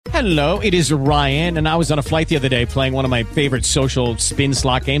Hello, it is Ryan, and I was on a flight the other day playing one of my favorite social spin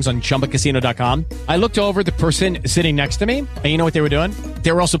slot games on ChumbaCasino.com. I looked over at the person sitting next to me, and you know what they were doing?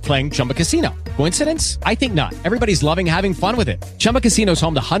 They were also playing Chumba Casino. Coincidence? I think not. Everybody's loving having fun with it. Chumba Casino is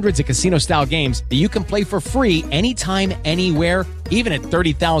home to hundreds of casino-style games that you can play for free anytime, anywhere, even at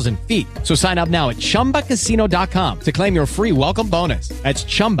 30,000 feet. So sign up now at ChumbaCasino.com to claim your free welcome bonus. That's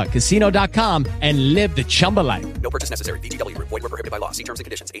ChumbaCasino.com and live the Chumba life. No purchase necessary. VGW. Void where prohibited by law. See terms and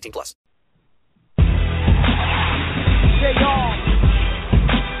conditions. 18+. Hey, y'all.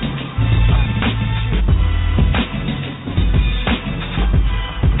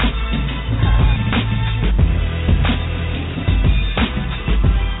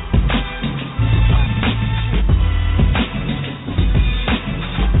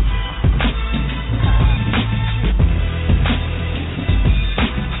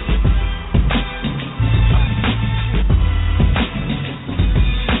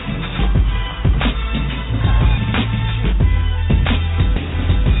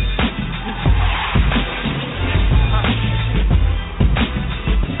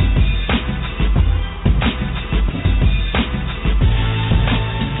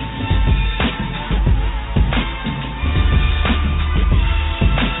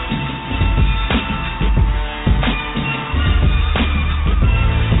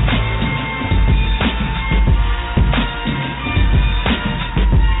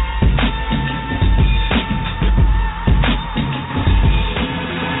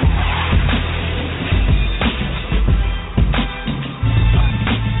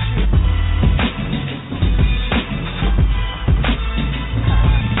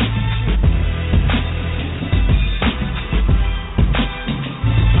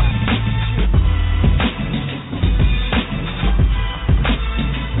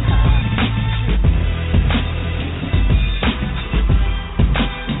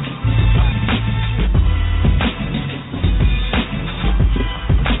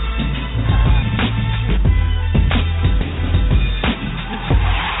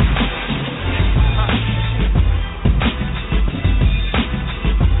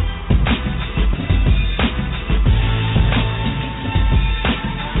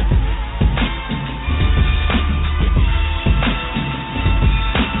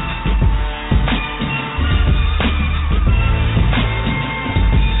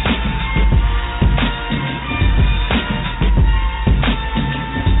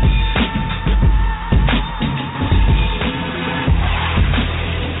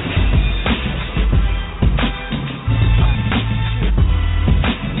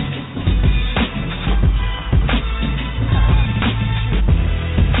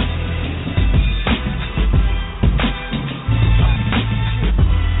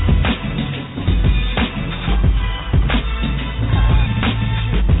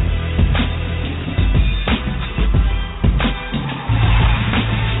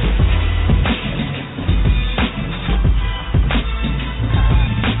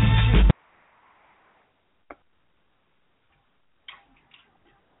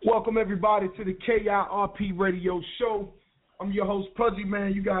 Welcome, everybody, to the KIRP Radio Show. I'm your host, Pudgy,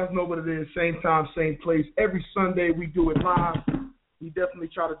 man. You guys know what it is. Same time, same place. Every Sunday, we do it live. We definitely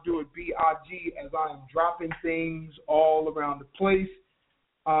try to do it BIG as I am dropping things all around the place.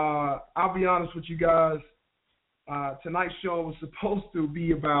 I'll be honest with you guys. Tonight's show was supposed to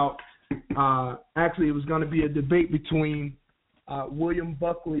be about, actually, it was going to be a debate between William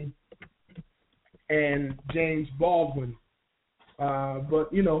Buckley and James Baldwin.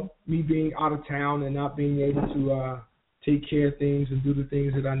 But, you know, me being out of town and not being able to take care of things and do the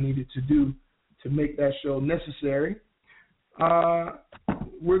things that I needed to do to make that show necessary,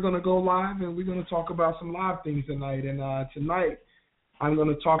 we're going to go live and we're going to talk about some live things tonight. And tonight I'm going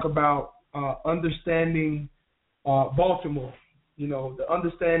to talk about understanding Baltimore, you know, the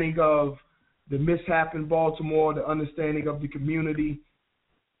understanding of the mishap in Baltimore, the understanding of the community,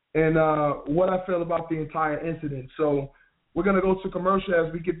 and what I feel about the entire incident. So we're going to go to commercial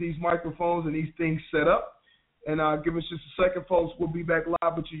as we get these microphones and these things set up. And give us just a second, folks. We'll be back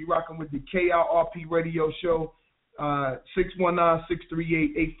live with you. You're rocking with the KIRP Radio Show.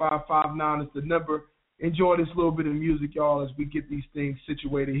 619-638-8559 is the number. Enjoy this little bit of music, y'all, as we get these things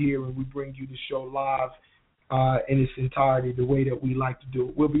situated here and we bring you the show live in its entirety, the way that we like to do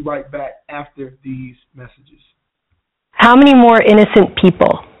it. We'll be right back after these messages. How many more innocent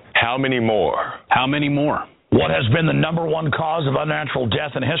people? How many more? How many more? What has been the number one cause of unnatural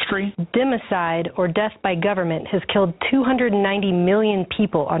death in history? Democide, or death by government, has killed 290 million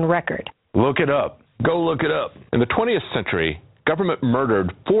people on record. Look it up. Go look it up. In the 20th century, government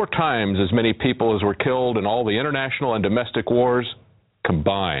murdered 4 times as many people as were killed in all the international and domestic wars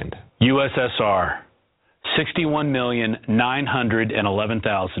combined. USSR,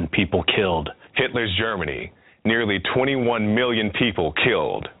 61,911,000 people killed. Hitler's Germany, nearly 21 million people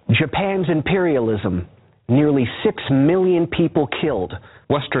killed. Japan's imperialism, nearly 6 million people killed.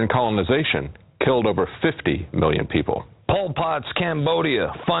 Western colonization killed over 50 million people. Pol Pot's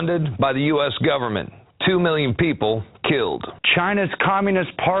Cambodia, funded by the U.S. government. 2 million people killed. China's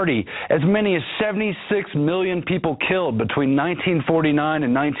Communist Party, as many as 76 million people killed between 1949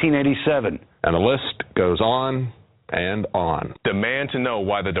 and 1987. And the list goes on and on. Demand to know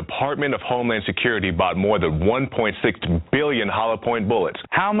why the Department of Homeland Security bought more than 1.6 billion hollow point bullets.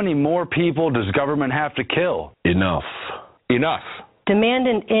 How many more people does government have to kill? Enough. Enough. Demand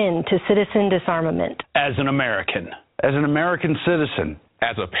an end to citizen disarmament. As an American citizen,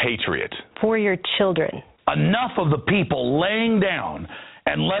 as a patriot, for your children. Enough of the people laying down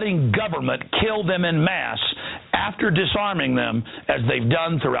and letting government kill them en masse after disarming them, as they've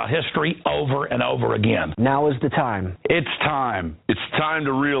done throughout history over and over again. Now is the time. It's time. It's time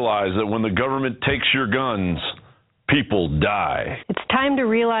to realize that when the government takes your guns, people die. It's time to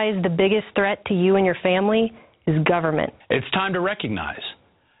realize the biggest threat to you and your family is government. It's time to recognize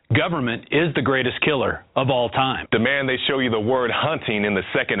government is the greatest killer of all time. Demand they show you the word hunting in the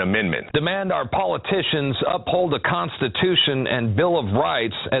Second Amendment. Demand our politicians uphold the Constitution and Bill of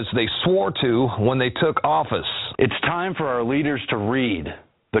Rights as they swore to when they took office. It's time for our leaders to read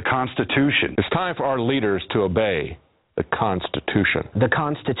the Constitution. It's time for our leaders to obey the Constitution. The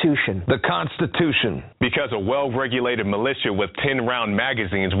Constitution. The Constitution. Because a well-regulated militia with 10-round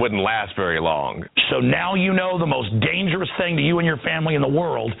magazines wouldn't last very long. So now you know the most dangerous thing to you and your family in the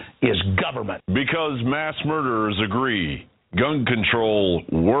world is government. Because mass murderers agree, gun control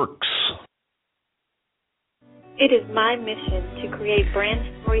works. It is my mission to create brand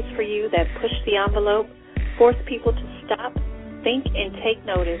stories for you that push the envelope, force people to stop, think, and take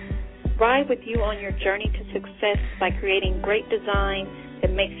notice. Ride with you on your journey to success by creating great design that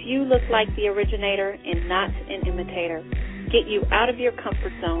makes you look like the originator and not an imitator. Get you out of your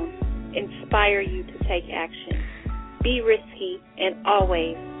comfort zone. Inspire you to take action. Be risky and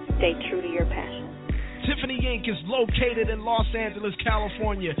always stay true to your passion. Tiffany Inc. is located in Los Angeles,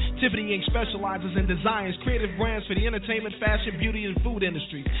 California. Tiffany Inc. specializes in designs, creative brands for the entertainment, fashion, beauty, and food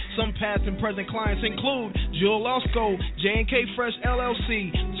industry. Some past and present clients include Jill Losco, J&K Fresh LLC,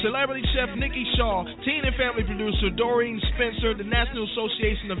 celebrity chef Nikki Shaw, teen and family producer Doreen Spencer, the National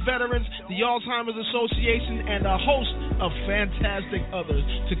Association of Veterans, the Alzheimer's Association, and a host of fantastic others.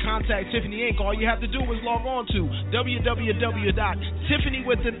 To contact Tiffany Inc., all you have to do is log on to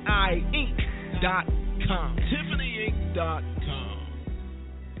www.tiffanyWithAnI.com. TiffanyInc.com.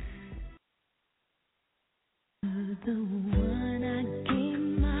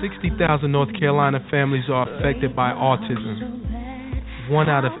 60,000 North Carolina families are affected by autism. 1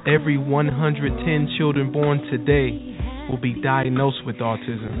 out of every 110 children born today will be diagnosed with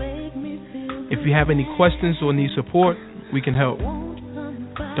autism. If you have any questions or need support, we can help.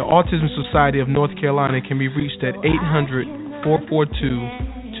 The Autism Society of North Carolina can be reached at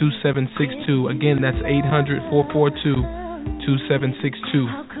 800-442-2762. Again, that's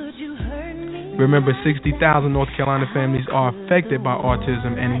 800-442-2762. Remember, 60,000 North Carolina families are affected by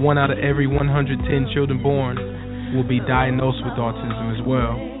autism, and 1 out of every 110 children born will be diagnosed with autism as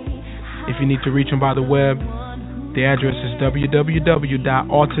well. If you need to reach them by the web, the address is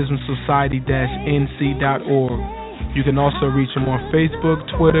www.autismsociety-nc.org. You can also reach them on Facebook,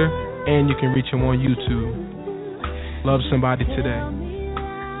 Twitter, and you can reach them on YouTube. Love somebody today.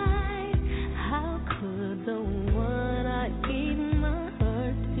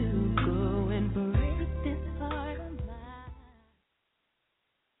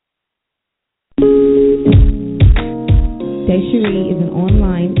 'Cherie is an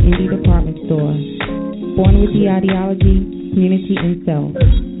online indie department store, born with the ideology, community, and self.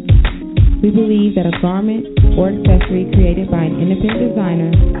 We believe that a garment or accessory created by an independent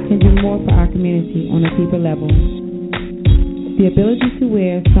designer can do more for our community on a deeper level. The ability to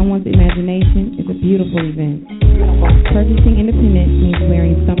wear someone's imagination is a beautiful event. Purchasing independent means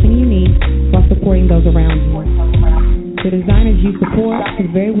wearing something unique while supporting those around you. The designers you support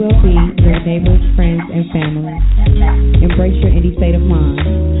could very well be your neighbors, friends, and family. Embrace your indie state of mind.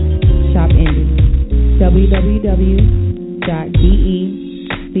 Shop indie.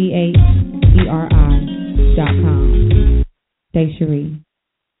 www.DECHERI.com. Cherie.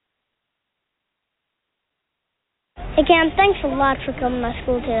 Hey, Cam, thanks a lot for coming to my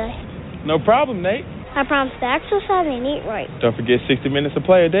school today. No problem, Nate. I promise to exercise and eat right. Don't forget 60 minutes of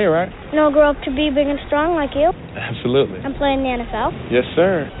play a day, right? And I'll grow up to be big and strong like you. Absolutely. And play in the NFL. Yes,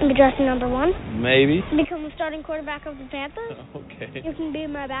 sir. And be drafted number 1. Maybe. Become the starting quarterback of the Panthers. Okay. You can be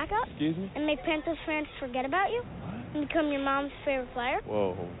my backup. Excuse me? And make Panthers fans forget about you. And become your mom's favorite player.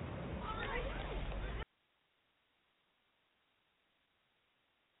 Whoa.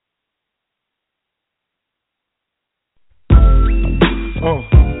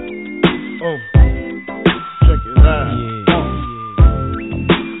 Check it out.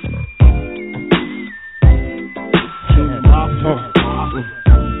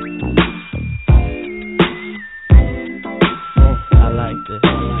 I like this.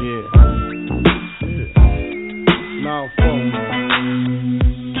 Now,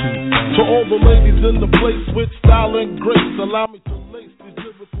 to all the ladies in the place with style and grace, allow me to lace these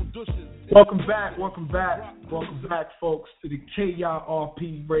lyrical douches. Welcome back, folks, to the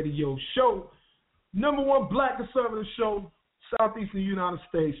KIRP Radio Show. Number 1 black conservative show, Southeastern United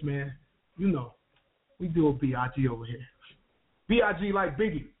States, man. You know, we do a B.I.G. over here. B.I.G. like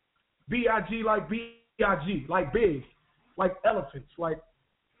Biggie. B.I.G. like B.I.G. like big. Like elephants, like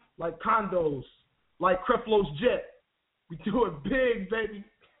condos, like Creflo's jet. We do it big, baby.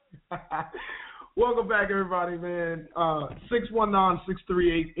 Welcome back, everybody, man.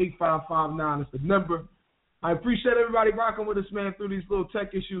 619-638-8559 is the number. I appreciate everybody rocking with us, man, through these little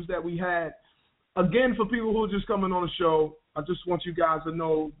tech issues that we had. Again, for people who are just coming on the show, I just want you guys to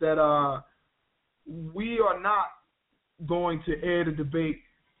know that we are not going to air the debate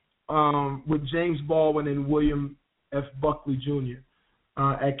with James Baldwin and William F. Buckley Jr.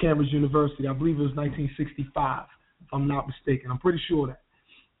 At Cambridge University. I believe it was 1965, if I'm not mistaken. I'm pretty sure that.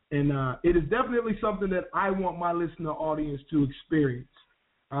 And it is definitely something that I want my listener audience to experience.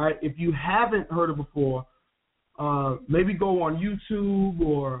 All right? If you haven't heard it before, maybe go on YouTube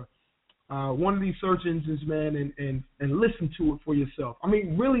or one of these search engines, man, and listen to it for yourself. I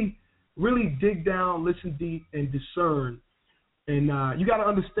mean, really, really dig down, listen deep, and discern. And you got to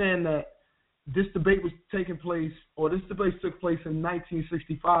understand that this debate took place in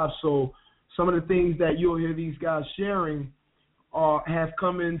 1965. So some of the things that you'll hear these guys sharing have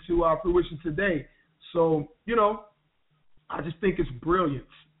come into fruition today. So, you know, I just think it's brilliant.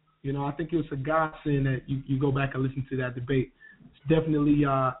 You know, I think it's a godsend that you go back and listen to that debate. It's definitely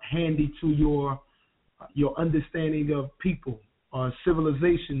handy to your understanding of people,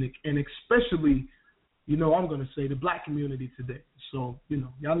 civilization, and especially, you know, I'm going to say the black community today. So, you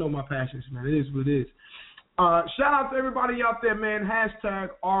know, y'all know my passions, man. It is what it is. Shout out to everybody out there, man. Hashtag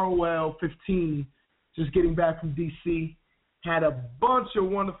ROL15. Just getting back from D.C. Had a bunch of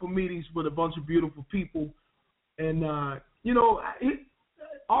wonderful meetings with a bunch of beautiful people. And, you know,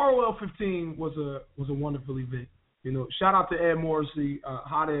 ROL15 was a wonderful event. You know, shout out to Ed Morrissey,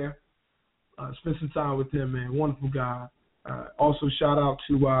 Hot Air. Spent some time with him, man. Wonderful guy. Also, shout out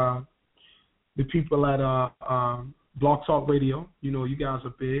to the people at Blog Talk Radio. You know, you guys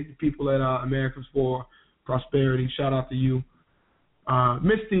are big. The people at Americans for Prosperity, shout out to you.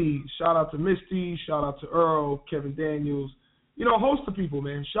 Misty, shout out to Misty. Shout out to Earl, Kevin Daniels. You know, a host of people,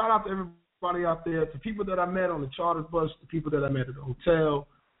 man. Shout out to everybody out there, to people that I met on the charter bus, the people that I met at the hotel,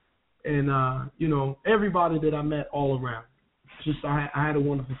 and, you know, everybody that I met all around. Just I had a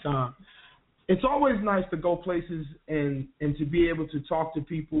wonderful time. It's always nice to go places and to be able to talk to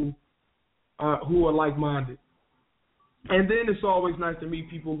people who are like-minded. And then it's always nice to meet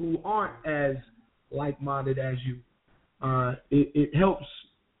people who aren't as like-minded as you. It helps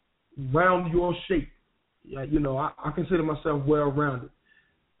round your shape. You know, I consider myself well-rounded.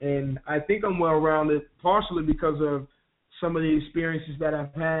 And I think I'm well-rounded partially because of some of the experiences that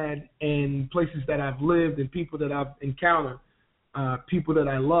I've had and places that I've lived and people that I've encountered, people that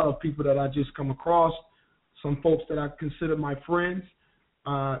I love, people that I just come across, some folks that I consider my friends,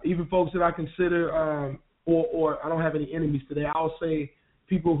 even folks that I consider, or I don't have any enemies today. I'll say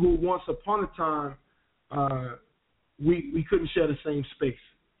people who once upon a time we couldn't share the same space.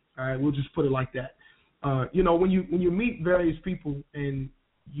 All right, we'll just put it like that. You know, when you meet various people and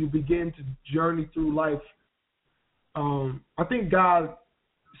you begin to journey through life, I think God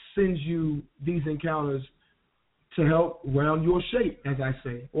sends you these encounters to help round your shape, as I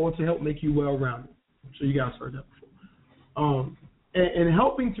say, or to help make you well-rounded. I'm sure you guys heard that before. And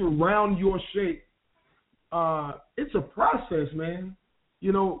helping to round your shape, it's a process, man.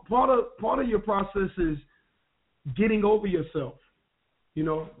 You know, part of your process is getting over yourself. You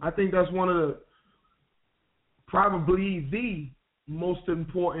know, I think that's one of the, probably the most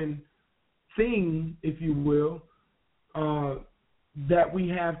important thing, if you will, that we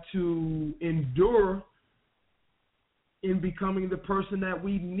have to endure in becoming the person that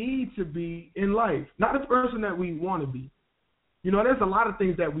we need to be in life, not the person that we want to be. You know, there's a lot of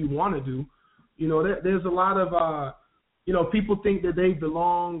things that we want to do. You know, there's a lot of, people think that they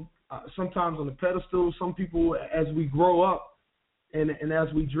belong sometimes on the pedestal. Some people, as we grow up and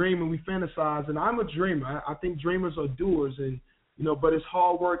as we dream and we fantasize, and I'm a dreamer. I think dreamers are doers, and, but it's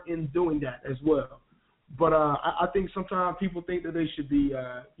hard work in doing that as well. But I think sometimes people think that they should be,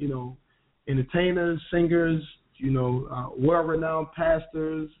 entertainers, singers, well-renowned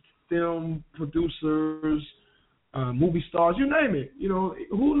pastors, film producers, movie stars, you name it.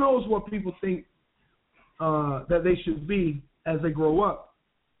 Who knows what people think that they should be as they grow up.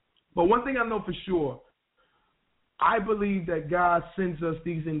 But one thing I know for sure, I believe that God sends us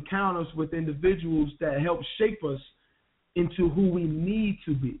these encounters with individuals that help shape us into who we need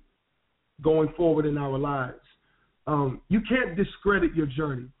to be going forward in our lives. You can't discredit your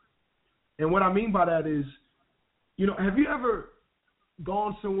journey. And what I mean by that is, have you ever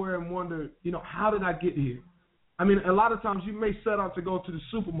gone somewhere and wondered, how did I get here? I mean, a lot of times you may set out to go to the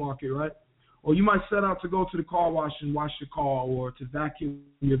supermarket, right? Or you might set out to go to the car wash and wash your car, or to vacuum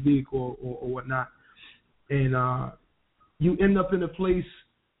your vehicle or whatnot. And you end up in a place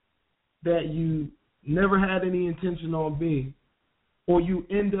that you never had any intention on being. Or you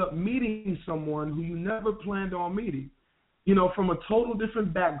end up meeting someone who you never planned on meeting, from a total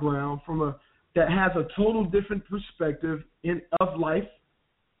different background, that has a total different perspective of life.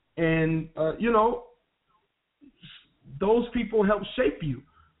 And, those people help shape you.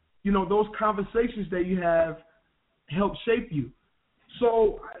 Those conversations that you have help shape you.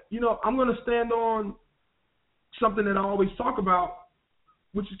 So, I'm going to stand on something that I always talk about,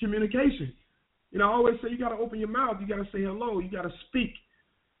 which is communication. I always say you got to open your mouth. You got to say hello. You got to speak.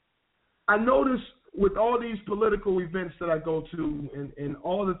 I notice with all these political events that I go to, and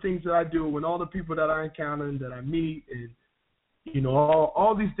all the things that I do, and all the people that I encounter and that I meet, and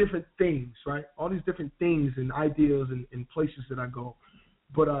all these different things, right? All these different things and ideas and places that I go.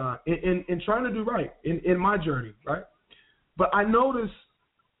 But in trying to do right in my journey, right? But I notice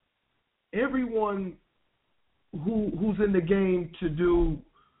everyone who's in the game to do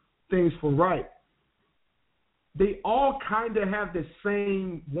things for right, they all kind of have the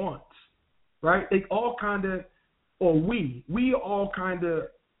same wants, right? They all kind of, or we all kind of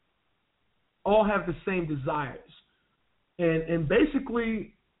all have the same desires. And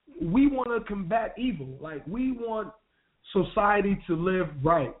basically, we want to combat evil. Like, we want society to live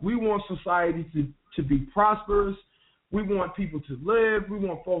right. We want society to be prosperous. We want people to live. We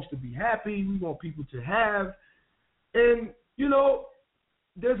want folks to be happy. We want people to have. And,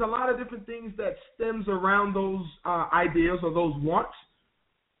 there's a lot of different things that stems around those ideas or those wants.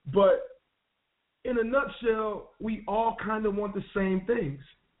 But in a nutshell, we all kind of want the same things.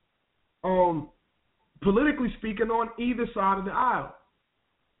 Politically speaking, on either side of the aisle.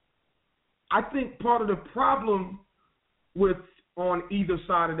 I think part of the problem with on either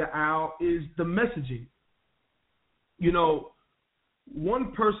side of the aisle is the messaging.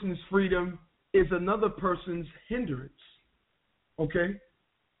 One person's freedom is another person's hindrance. Okay?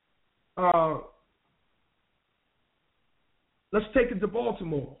 Let's take it to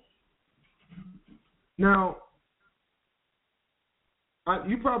Baltimore. Now,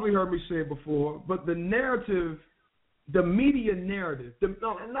 you probably heard me say it before, but the narrative, the media narrative,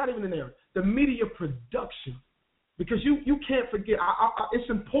 not even the narrative, the media production, because you can't forget, it's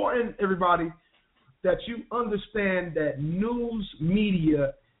important, everybody, that you understand that news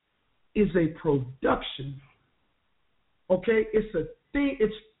media is a production. Okay?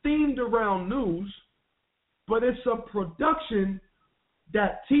 It's themed around news, but it's a production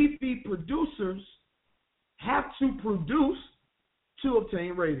that TV producers have to produce to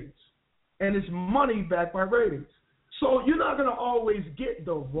obtain ratings. And it's money backed by ratings. So you're not going to always get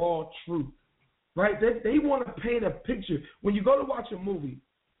the raw truth, right? They want to paint a picture. When you go to watch a movie,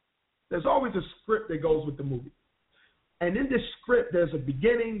 there's always a script that goes with the movie. And in this script, there's a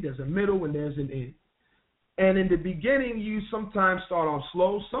beginning, there's a middle, and there's an end. And in the beginning, you sometimes start off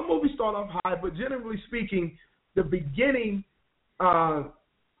slow. Some movies start off high, but generally speaking, the beginning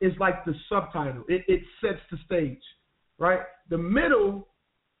is like the subtitle. It sets the stage, right? The middle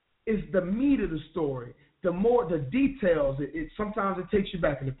is the meat of the story. The details. Sometimes it takes you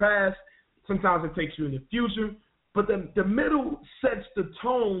back in the past. Sometimes it takes you in the future. But the middle sets the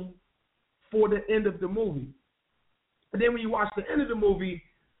tone for the end of the movie. And then when you watch the end of the movie,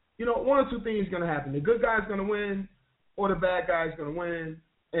 one or two things are going to happen. The good guy's going to win, or the bad guy's going to win,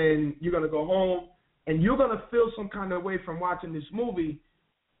 and you're going to go home, and you're going to feel some kind of way from watching this movie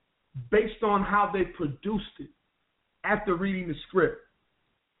based on how they produced it after reading the script.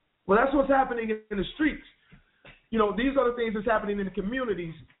 Well, that's what's happening in the streets. these are the things that's happening in the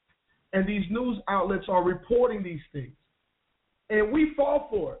communities, and these news outlets are reporting these things. And we fall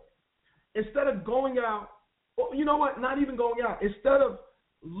for it. Instead of going out, or you know what, not even going out, instead of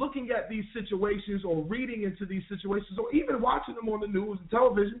looking at these situations or reading into these situations or even watching them on the news and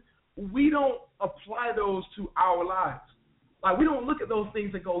television, we don't apply those to our lives. Like, we don't look at those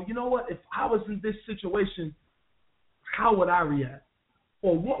things and go, you know what, if I was in this situation, how would I react?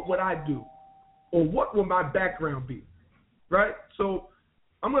 Or what would I do? Or what would my background be? Right? So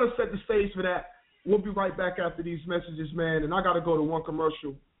I'm going to set the stage for that. We'll be right back after these messages, man. And I got to go to one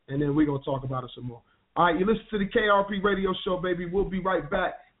commercial, and then we're going to talk about it some more. All right, you listen to the KRP Radio Show, baby. We'll be right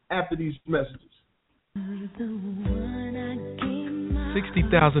back after these messages.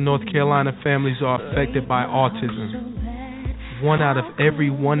 60,000 North Carolina families are affected by autism. 1 out of every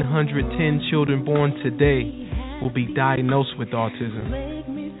 110 children born today will be diagnosed with autism.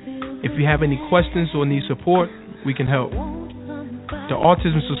 If you have any questions or need support, we can help. The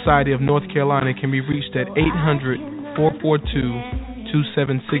Autism Society of North Carolina can be reached at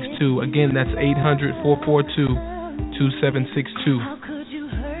 800-442-2762. Again, that's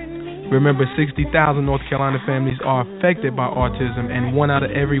 800-442-2762. Remember, 60,000 North Carolina families are affected by autism, and 1 out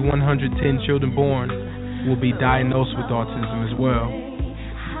of every 110 children born will be diagnosed with autism as well.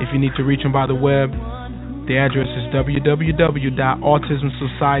 If you need to reach them by the web, the address is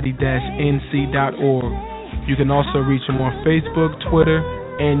www.autismsociety-nc.org. You can also reach them on Facebook, Twitter,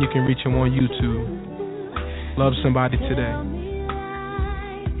 and you can reach them on YouTube. Love somebody today.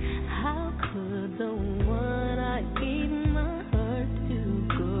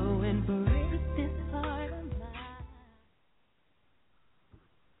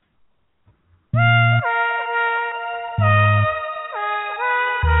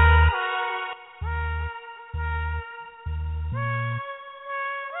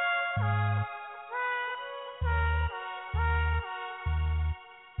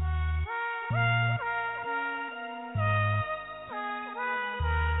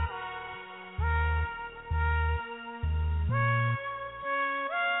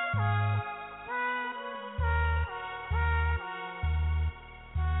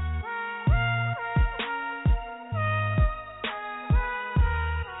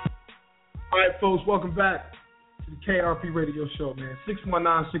 All right, folks, welcome back to the KRP Radio Show, man.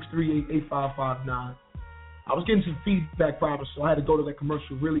 619-638-8559. I was getting some feedback problems, so I had to go to that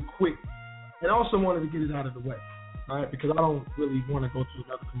commercial really quick. And I also wanted to get it out of the way, all right, because I don't really want to go to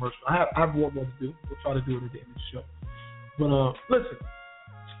another commercial. I have one more to do. We'll try to do it at the end of the show. But listen,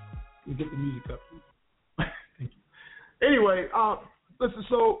 we get the music up, please. Thank you. Anyway, listen,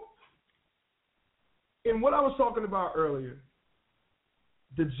 so in what I was talking about earlier,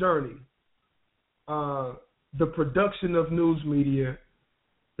 the journey, the production of news media,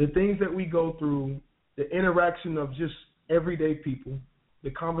 the things that we go through, the interaction of just everyday people, the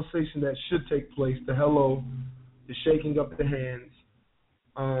conversation that should take place, the hello, the shaking of the hands.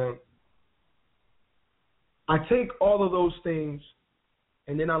 I take all of those things,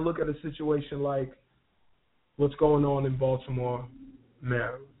 and then I look at a situation like what's going on in Baltimore,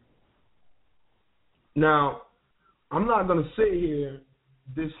 Maryland. Now, I'm not going to sit here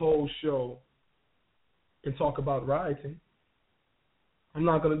this whole show and talk about rioting. I'm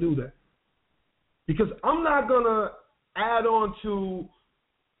not going to do that. Because I'm not going to add on to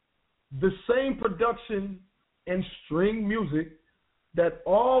the same production and string music that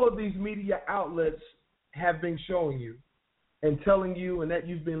all of these media outlets have been showing you and telling you and that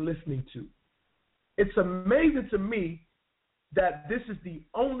you've been listening to. It's amazing to me that this is the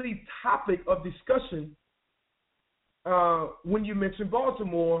only topic of discussion when you mention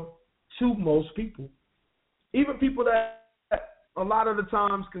Baltimore to most people. Even people that a lot of the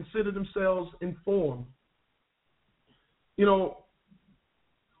times consider themselves informed. You know,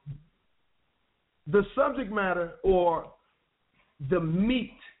 the subject matter or the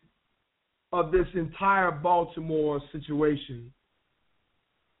meat of this entire Baltimore situation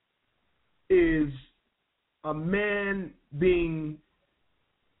is a man being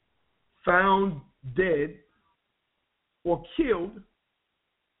found dead or killed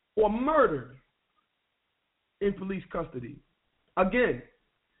or murdered in police custody. Again,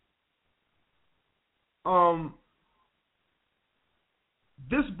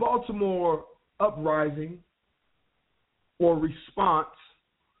 this Baltimore uprising or response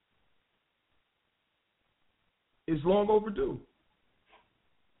is long overdue.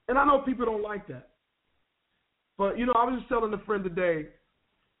 And I know people don't like that. But, you know, I was just telling a friend today,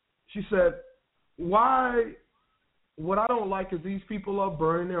 she said, what I don't like is these people are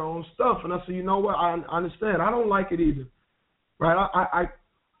burning their own stuff. And I said, you know what, I understand. I don't like it either. Right?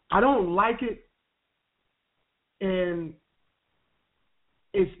 I don't like it And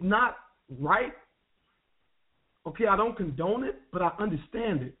it's not right. Okay, I don't condone it, but I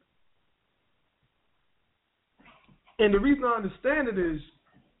understand it. And the reason I understand it is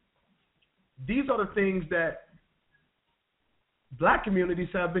these are the things that black communities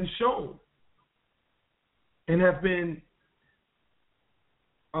have been shown and have been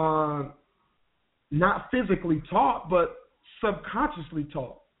not physically taught, but subconsciously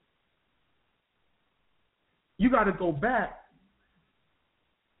taught. You got to go back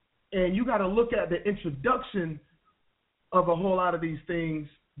and you got to look at the introduction of a whole lot of these things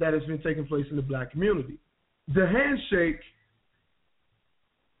that has been taking place in the black community. The handshake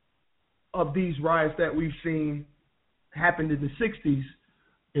of these riots that we've seen happened in the 60s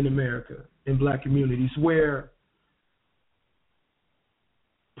in America, in black communities, where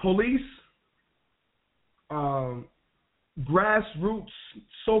police, grassroots,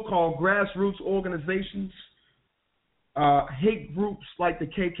 so-called grassroots organizations, hate groups like the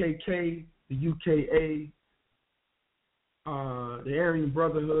KKK, the UKA, the Aryan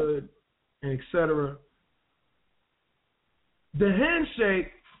Brotherhood, and etc. The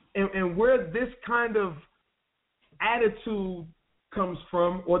handshake and where this kind of attitude comes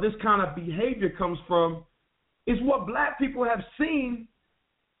from, or this kind of behavior comes from, is what black people have seen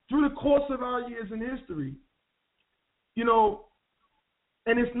through the course of our years in history. You know,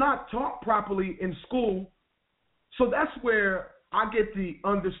 and it's not taught properly in school. So that's where I get the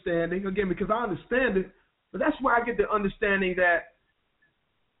understanding, again, because I understand it, but that's where I get the understanding that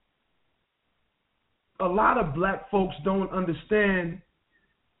a lot of black folks don't understand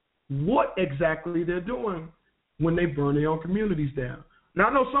what exactly they're doing when they burn their own communities down. Now,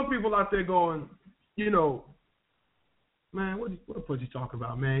 I know some people out there going, you know, man, what you talking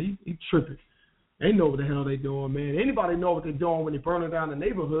about, man? He tripping. They know what the hell they doing, man. Anybody know what they're doing when they're burning down the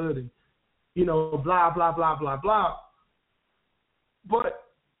neighborhood and, you know, blah, blah, blah, blah, blah. But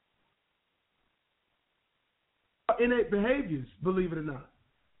innate behaviors, believe it or not.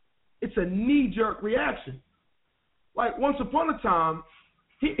 It's a knee-jerk reaction. Like, once upon a time,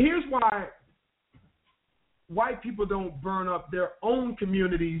 here's why white people don't burn up their own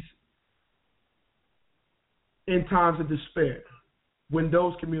communities in times of despair when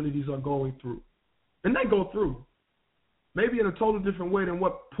those communities are going through. And they go through. Maybe in a totally different way than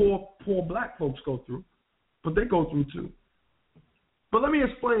what poor black folks go through. But they go through too. But let me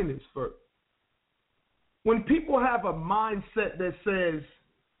explain this first. When people have a mindset that says,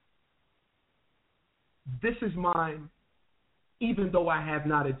 this is mine, even though I have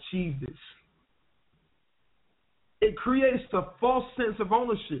not achieved this, it creates a false sense of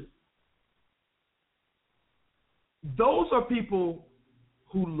ownership. Those are people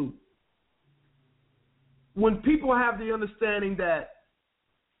who loot. When people have the understanding that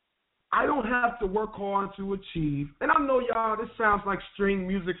I don't have to work hard to achieve, and I know y'all, this sounds like string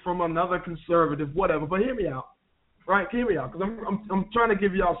music from another conservative, whatever, but hear me out, right? Hear me out, because I'm trying to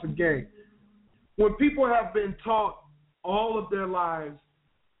give y'all some game. When people have been taught all of their lives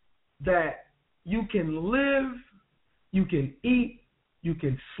that you can live, you can eat, you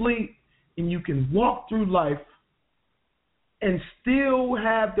can sleep, and you can walk through life and still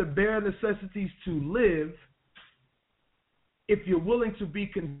have the bare necessities to live, if you're willing to be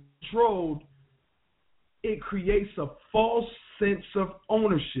controlled, it creates a false sense of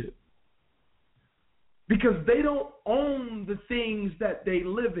ownership. Because they don't own the things that they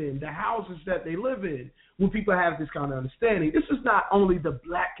live in, the houses that they live in, when people have this kind of understanding. This is not only the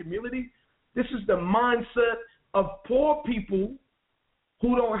black community, this is the mindset of poor people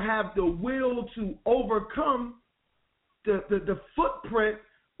who don't have the will to overcome the footprint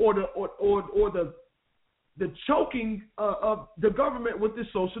or the choking of the government with the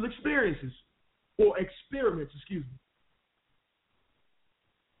social experiences or experiments, excuse me.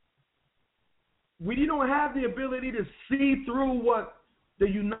 We don't have the ability to see through what the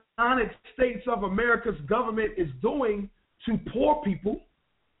United States of America's government is doing to poor people.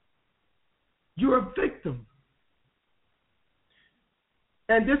 You're a victim.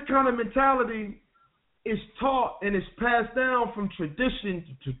 And this kind of mentality is taught and is passed down from tradition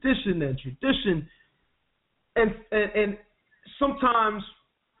to tradition and tradition. And sometimes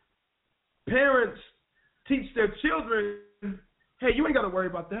parents teach their children, hey, you ain't got to worry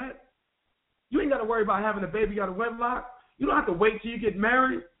about that. You ain't got to worry about having a baby out of wedlock. You don't have to wait till you get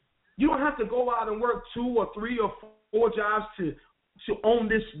married. You don't have to go out and work 2 or 3 or 4 jobs to own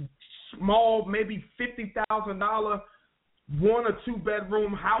this small, maybe $50,000 1 or 2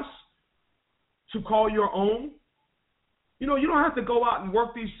 bedroom house to call your own. You know, you don't have to go out and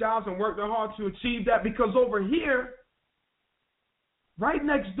work these jobs and work hard to achieve that, because over here, right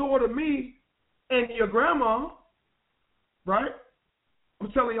next door to me and your grandma, right?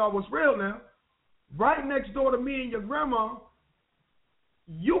 I'm telling y'all what's real now. Right next door to me and your grandma,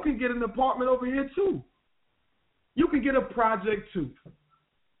 you can get an apartment over here too. You can get a project too.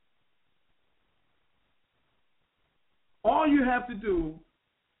 All you have to do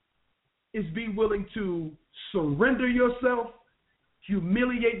is be willing to surrender yourself,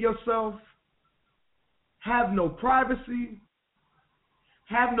 humiliate yourself, have no privacy,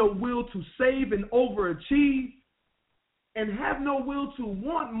 have no will to save and overachieve, and have no will to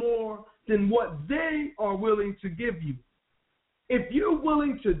want more than what they are willing to give you. If you're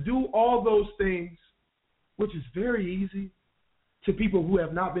willing to do all those things, which is very easy to people who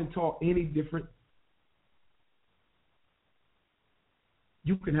have not been taught any different,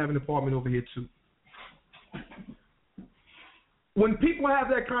 you can have an apartment over here too. When people have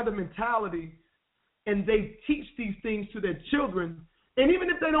that kind of mentality and they teach these things to their children, and even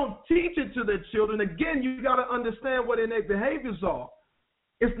if they don't teach it to their children, again, you got to understand what innate behaviors are.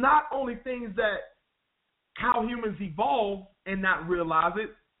 It's not only things that how humans evolve and not realize it.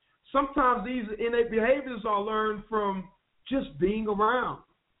 Sometimes these innate behaviors are learned from just being around,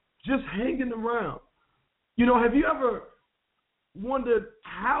 just hanging around. You know, have you ever wondered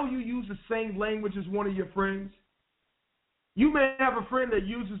how you use the same language as one of your friends? You may have a friend that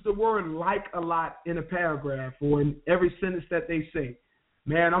uses the word like a lot in a paragraph or in every sentence that they say.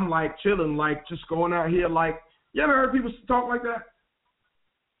 Man, I'm like chilling, like just going out here like, you ever heard people talk like that?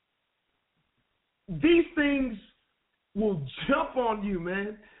 These things will jump on you,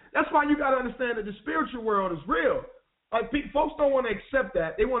 man. That's why you got to understand that the spiritual world is real. Like, folks don't want to accept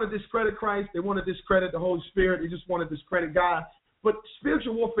that. They want to discredit Christ. They want to discredit the Holy Spirit. They just want to discredit God. But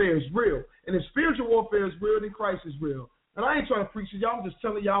spiritual warfare is real. And if spiritual warfare is real, then Christ is real. And I ain't trying to preach to y'all. I'm just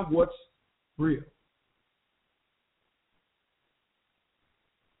telling y'all what's real.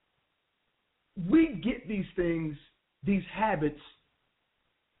 We get these things, these habits,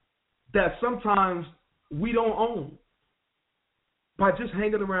 that sometimes we don't own by just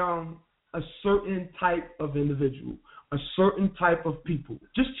hanging around a certain type of individual, a certain type of people,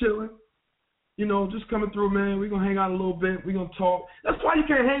 just chilling, you know, just coming through, man. We're going to hang out a little bit. We're going to talk. That's why you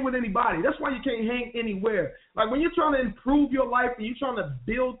can't hang with anybody. That's why you can't hang anywhere. Like when you're trying to improve your life and you're trying to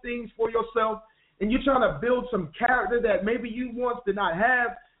build things for yourself and you're trying to build some character that maybe you once did not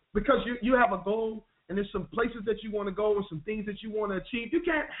have because you have a goal and there's some places that you want to go and some things that you want to achieve, you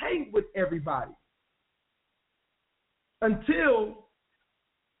can't hang with everybody until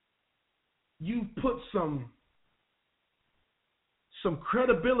you put some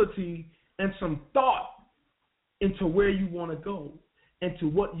credibility and some thought into where you want to go, into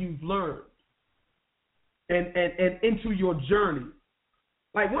what you've learned, and into your journey.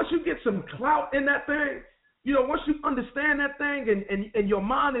 Like once you get some clout in that thing, you know, once you understand that thing and your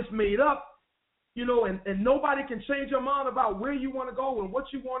mind is made up, you know, and nobody can change your mind about where you want to go and what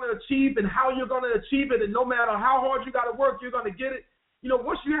you want to achieve and how you're going to achieve it, and no matter how hard you got to work, you're going to get it. You know,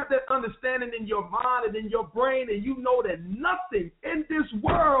 once you have that understanding in your mind and in your brain and you know that nothing in this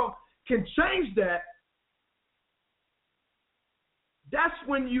world can change that, that's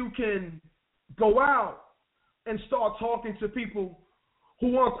when you can go out and start talking to people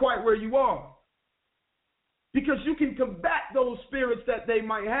who aren't quite where you are. Because you can combat those spirits that they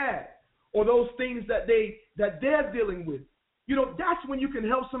might have or those things that they're dealing with. You know, that's when you can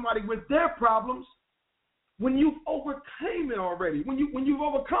help somebody with their problems. When you've overcame it already, when you've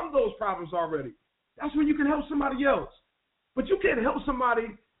overcome those problems already, that's when you can help somebody else. But you can't help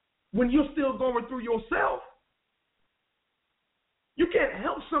somebody when you're still going through yourself. You can't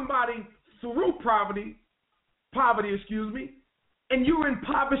help somebody through poverty, and you're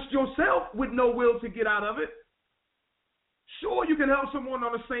impoverished yourself with no will to get out of it. Sure, you can help someone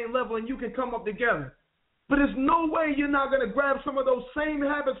on the same level and you can come up together. But there's no way you're not going to grab some of those same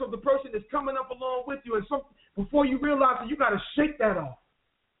habits of the person that's coming up along with you. And before you realize it, you got to shake that off.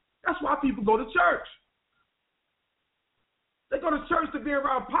 That's why people go to church. They go to church to be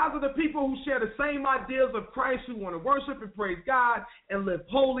around positive people who share the same ideas of Christ, who want to worship and praise God and live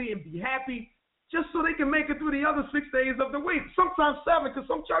holy and be happy, just so they can make it through the other 6 days of the week. Sometimes 7, because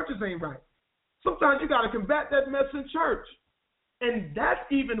some churches ain't right. Sometimes you got to combat that mess in church. And that's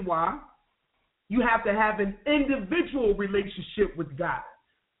even why you have to have an individual relationship with God,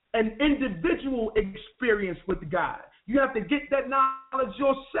 an individual experience with God. You have to get that knowledge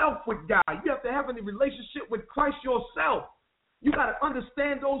yourself with God. You have to have a relationship with Christ yourself. You got to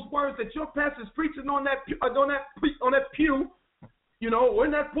understand those words that your pastor's preaching on that pew, you know, or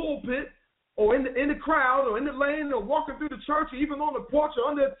in that pulpit, or in the crowd, or in the lane, or walking through the church, or even on the porch, or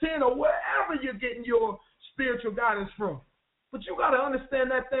under a tent, or wherever you're getting your spiritual guidance from. But you got to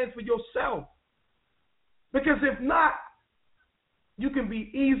understand that thing for yourself. Because if not, you can be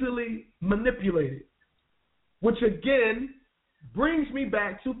easily manipulated, which again brings me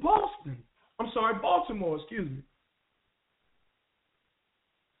back to Baltimore, excuse me.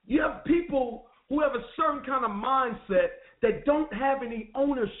 You have people who have a certain kind of mindset that don't have any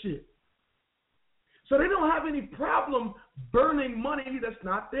ownership. So they don't have any problem burning money that's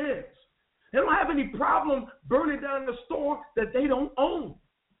not theirs. They don't have any problem burning down the store that they don't own.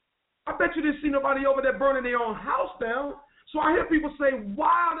 I bet you didn't see nobody over there burning their own house down. So I hear people say,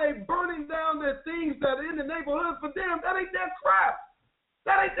 why are they burning down their things that are in the neighborhood? For them, that ain't their crap.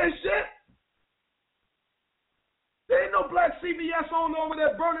 That ain't their shit. There ain't no black CVS owner over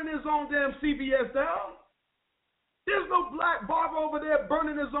there burning his own damn CVS down. There's no black barber over there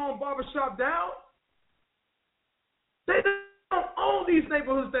burning his own barbershop down. They don't own these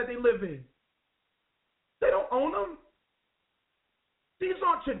neighborhoods that they live in. They don't own them. These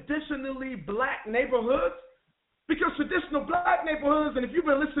aren't traditionally black neighborhoods. Because traditional black neighborhoods, and if you've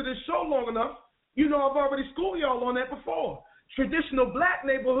been listening to this show long enough, you know I've already schooled y'all on that before. Traditional black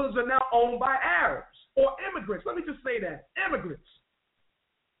neighborhoods are now owned by Arabs or immigrants. Let me just say that, immigrants.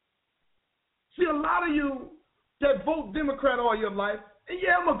 See, a lot of you that vote Democrat all your life, and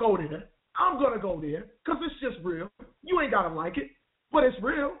yeah, I'm going to go there. I'm going to go there because it's just real. You ain't got to like it, but it's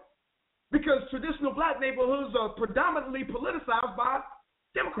real. Because traditional black neighborhoods are predominantly politicized by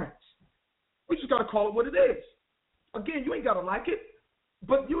Democrats. We just got to call it what it is. Again, you ain't got to like it,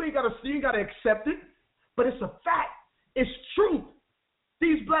 but you ain't got to accept it, but it's a fact. It's truth.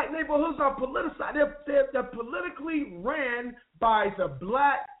 These black neighborhoods are politicized. They're politically ran by the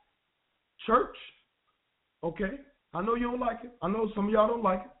black church. Okay? I know you don't like it. I know some of y'all don't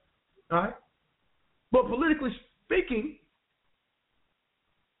like it. All right? But politically speaking,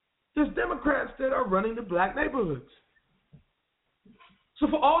 there's Democrats that are running the black neighborhoods. So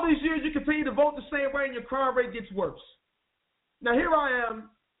for all these years, you continue to vote the same way and your crime rate gets worse. Now, here I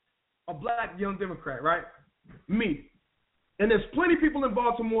am, a black young Democrat, right? Me. And there's plenty of people in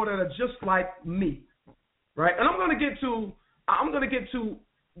Baltimore that are just like me, right? And I'm going to get to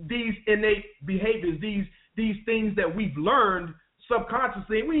these innate behaviors, these things that we've learned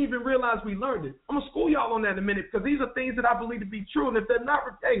subconsciously, and we didn't even realize we learned it. I'm going to school y'all on that in a minute because these are things that I believe to be true. And if they're not,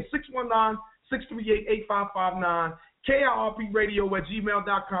 hey, 619-638-8559,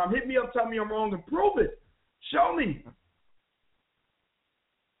 KIRPradio@gmail.com. Hit me up, tell me I'm wrong, and prove it. Show me.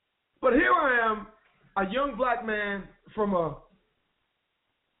 But here I am, a young black man from a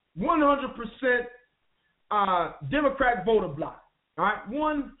 100% Democrat voter block. All right,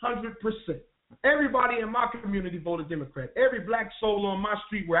 100%. Everybody in my community voted Democrat. Every black soul on my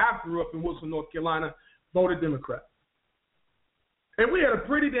street where I grew up in Wilson, North Carolina, voted Democrat. And we had a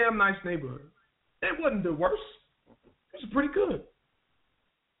pretty damn nice neighborhood. It wasn't the worst. It was pretty good.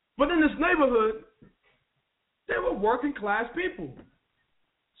 But in this neighborhood, there were working class people.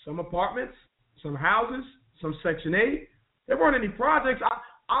 Some apartments, some houses, some Section 8. There weren't any projects. I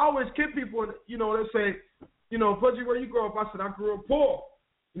always kid people, they say, Fudgy, where you grow up? I said, I grew up poor.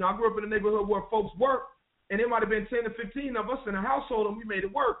 I grew up in a neighborhood where folks work, and there might have been 10 to 15 of us in a household, and we made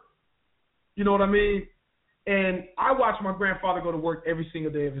it work. You know what I mean? And I watched my grandfather go to work every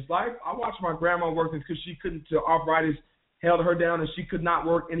single day of his life. I watched my grandma work because she couldn't, arthritis held her down, and she could not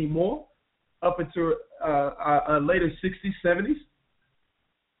work anymore up into later 60s, 70s.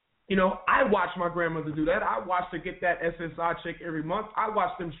 I watched my grandmother do that. I watched her get that SSI check every month. I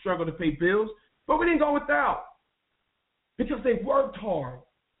watched them struggle to pay bills, but we didn't go without because they worked hard.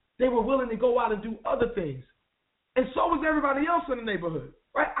 They were willing to go out and do other things. And so was everybody else in the neighborhood,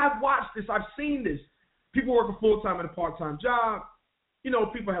 right? I've watched this. I've seen this. People working full-time and a part-time job.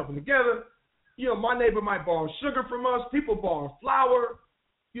 People helping together. My neighbor might borrow sugar from us. People borrow flour.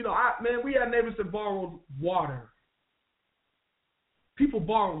 We had neighbors that borrowed water. People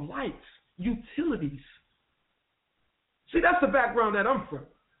borrow lights, utilities. See, that's the background that I'm from.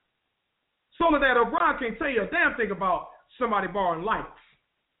 So that O'Brien can't tell you a damn thing about somebody borrowing lights.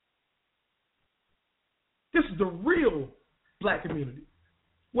 This is the real black community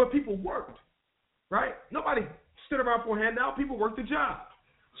where people worked, right? Nobody stood around for a handout. People worked the job.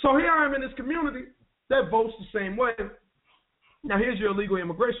 So here I am in this community that votes the same way. Now, here's your illegal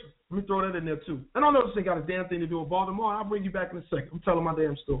immigration. Let me throw that in there, too. I don't know if this ain't got a damn thing to do with Baltimore. I'll bring you back in a second. I'm telling my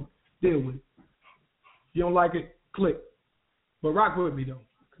damn story. Deal with it. If you don't like it, click. But rock with me, though,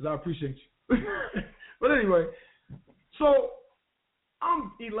 because I appreciate you. But anyway, so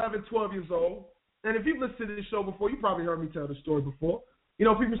I'm 11, 12 years old. And if you've listened to this show before, you probably heard me tell the story before.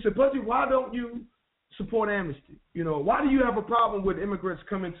 People say, Pudgy, why don't you support amnesty? Why do you have a problem with immigrants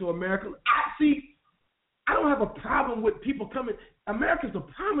coming to America? I don't have a problem with people coming. America's the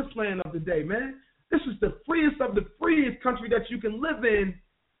promised land of the day, man. This is the freest of the freest country that you can live in.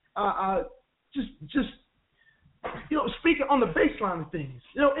 Just speaking on the baseline of things,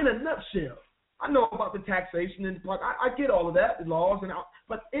 in a nutshell. I know about the taxation and I get all of that, the laws,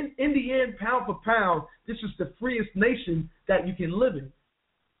 but in the end, pound for pound, this is the freest nation that you can live in.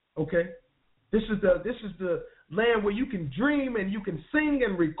 Okay, this is the land where you can dream and you can sing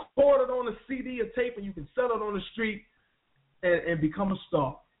and record it on a CD or tape, and you can sell it on the street and become a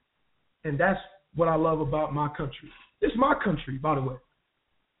star. And that's what I love about my country. It's my country, by the way,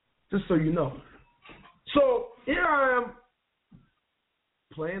 just so you know. So here I am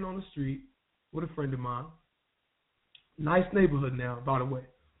playing on the street with a friend of mine. Nice neighborhood now, by the way.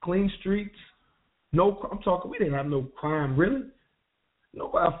 Clean streets. We didn't have no crime, really.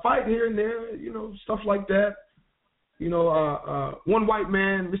 A fight here and there, stuff like that. One white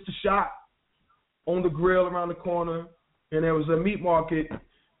man, Mr. Shot, on the grill around the corner, and there was a meat market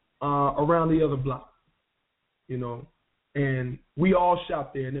around the other block, and we all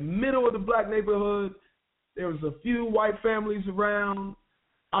shot there. In the middle of the black neighborhood, there was a few white families around.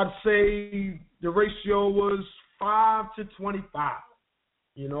 I'd say the ratio was 5 to 25, 5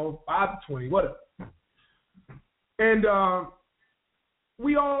 to 20, whatever. And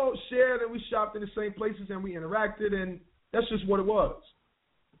we all shared and we shopped in the same places and we interacted, and that's just what it was.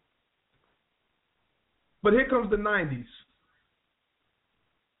 But here comes the 90s.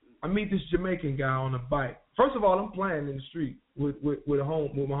 I meet this Jamaican guy on a bike. First of all, I'm playing in the street with my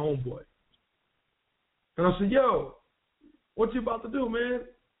homeboy. And I said, yo, what you about to do, man?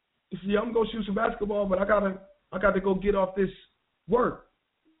 He said, yeah, I'm going to shoot some basketball, but I gotta go get off this work.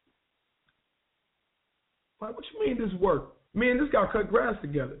 I'm like, what you mean this work? Me and this guy cut grass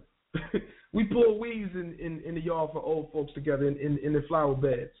together. We pull weeds in the yard for old folks together in the flower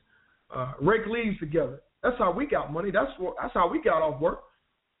beds. Rake leaves together. That's how we got money. That's how we got off work.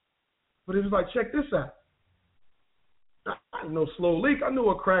 But it was like, check this out. I didn't know slow leak. I knew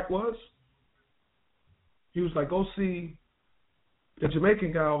what crack was. He was like, go see the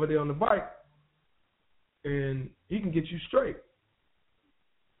Jamaican guy over there on the bike, and he can get you straight.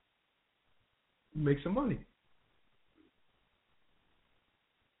 Make some money.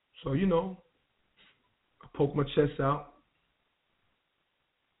 So, I poke my chest out.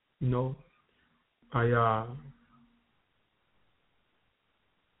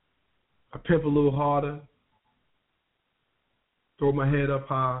 I pimp a little harder, throw my head up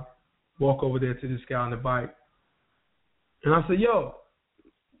high, walk over there to this guy on the bike. And I said, yo,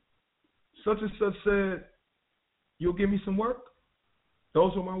 such and such said, you'll give me some work?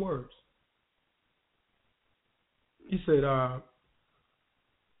 Those were my words. He said,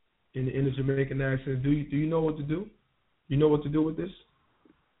 in the Jamaican accent, do you know what to do? You know what to do with this?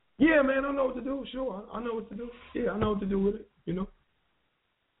 Yeah, man, I know what to do. Sure, I know what to do. Yeah, I know what to do with it,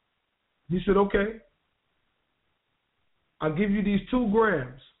 He said, okay, I'll give you these 2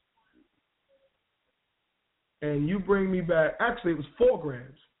 grams. And you bring me back, actually it was 4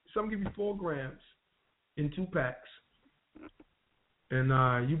 grams. So I'm going to give you 4 grams in 2 packs.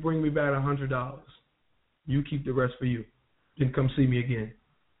 And you bring me back $100. You keep the rest for you. Then come see me again.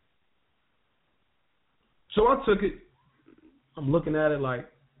 So I took it. I'm looking at it like,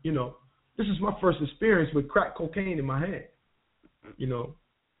 this is my first experience with crack cocaine in my hand. And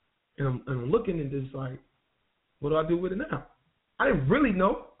I'm looking at this like, what do I do with it now? I didn't really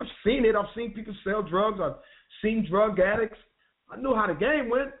know. I've seen it. I've seen people sell drugs. I've seen drug addicts. I knew how the game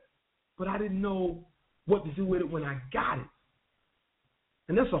went, but I didn't know what to do with it when I got it.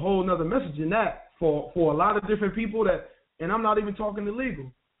 And that's a whole nother message in that for a lot of different people and I'm not even talking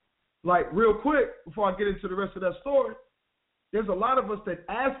illegal. Like, real quick, before I get into the rest of that story, there's a lot of us that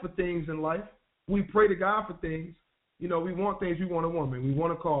ask for things in life. We pray to God for things. We want things. We want a woman. We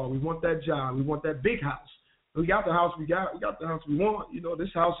want a car. We want that job. We want that big house. We got the house. We got the house we want.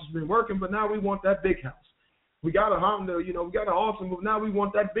 This house has been working, but now we want that big house. We got a Honda. We got an awesome, but now we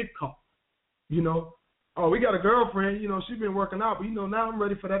want that big car. Oh, we got a girlfriend. She's been working out, but now I'm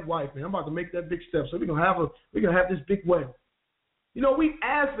ready for that wife, man. I'm about to make that big step. So we're gonna have this big wedding. We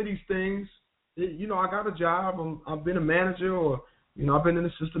ask for these things. I got a job. I've been a manager, or I've been an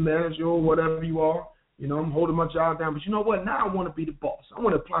assistant manager, or whatever you are. I'm holding my job down. But you know what? Now I want to be the boss. I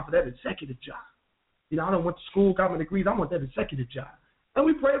want to apply for that executive job. I don't went to school, got my degrees. I want that executive job. And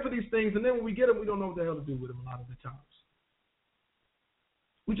we pray for these things, and then when we get them, we don't know what the hell to do with them a lot of the times.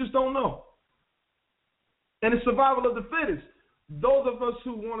 We just don't know. And it's survival of the fittest. Those of us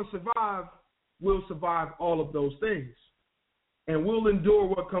who want to survive will survive all of those things. And we'll endure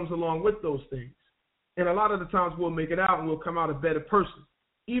what comes along with those things. And a lot of the times we'll make it out and we'll come out a better person.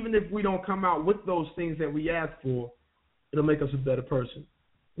 Even if we don't come out with those things that we ask for, it'll make us a better person.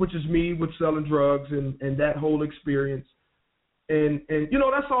 which is me with selling drugs and that whole experience. And you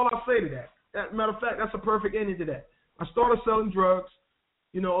know, that's all I'll say to that. Matter of fact, that's a perfect ending to that. I started selling drugs.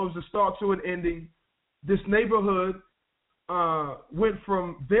 You know, it was a start to an ending. This neighborhood went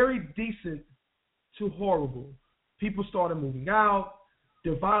from very decent to horrible. People started moving out.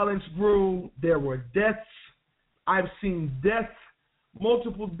 The violence grew. There were deaths. I've seen death,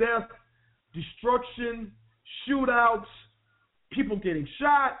 multiple deaths, destruction, shootouts, people getting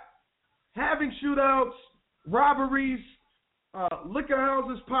shot, having shootouts, robberies, liquor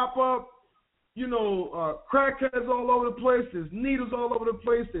houses pop up, you know, crackheads all over the place. There's needles all over the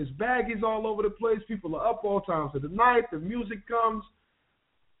place. There's baggies all over the place. People are up all times of the night. The music comes.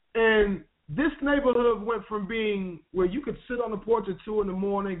 And this neighborhood went from being where you could sit on the porch at 2 in the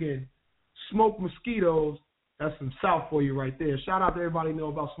morning and smoke mosquitoes. That's some South for you right there. Shout out to everybody who know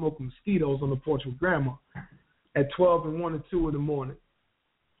about smoking mosquitoes on the porch with grandma at 12 and 1 and 2 in the morning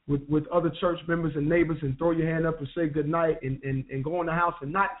with other church members and neighbors, and throw your hand up and say good night and go in the house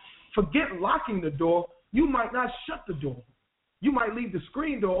and not forget locking the door. You might not shut the door. You might leave the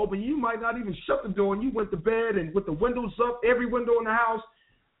screen door open. You might not even shut the door, and you went to bed and with the windows up, every window in the house.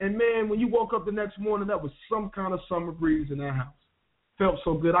 And, man, when you woke up the next morning, that was some kind of summer breeze in that house. Felt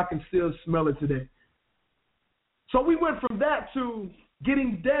so good. I can still smell it today. So we went from that to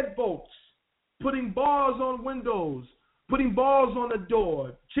getting deadbolts, putting bars on windows, putting bars on the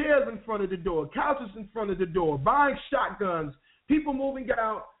door, chairs in front of the door, couches in front of the door, buying shotguns, people moving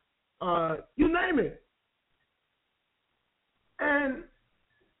out, you name it. And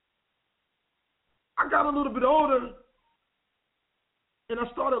I got a little bit older, and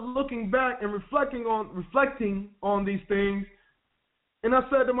I started looking back and reflecting on these things, and I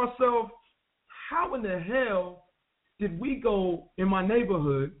said to myself, how in the hell did we go in my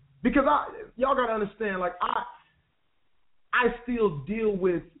neighborhood? Because y'all got to understand, like, I still deal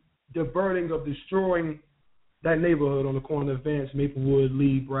with the burning of destroying that neighborhood on the corner of Vance, Maplewood,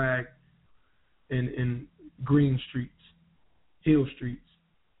 Lee, Bragg, and Green Streets, Hill Streets.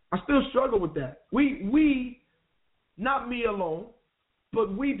 I still struggle with that. We, not me alone,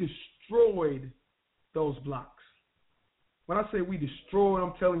 but we destroyed those blocks. When I say we destroyed,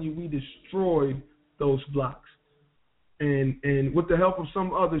 I'm telling you we destroyed those blocks. And with the help of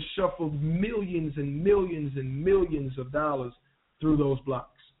some others, shuffled millions and millions and millions of dollars through those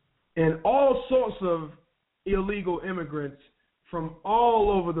blocks. And all sorts of illegal immigrants from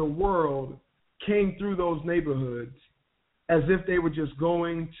all over the world came through those neighborhoods as if they were just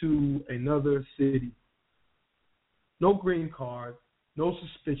going to another city. No green card, no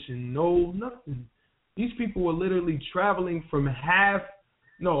suspicion, no nothing. These people were literally traveling from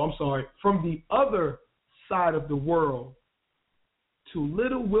from the other side of the world to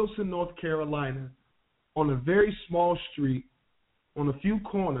Little Wilson, North Carolina, on a very small street, on a few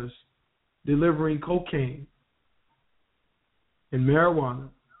corners, delivering cocaine and marijuana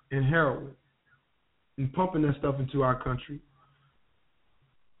and heroin and pumping that stuff into our country.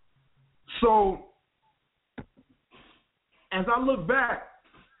 So, as I look back,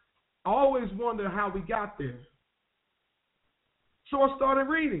 I always wonder how we got there. So I started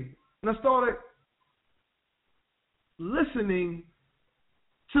reading, and I started listening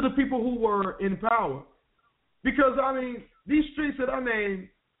to the people who were in power. Because, I mean, these streets that I named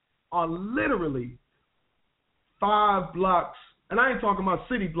are literally 5 blocks, and I ain't talking about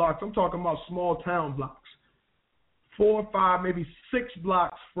city blocks, I'm talking about small town blocks. 4, 5, maybe 6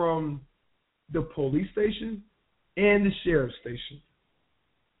 blocks from the police station and the sheriff's station.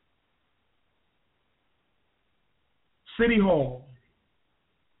 City Hall,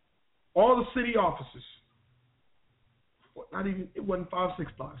 all the city offices. Not even, it wasn't 5,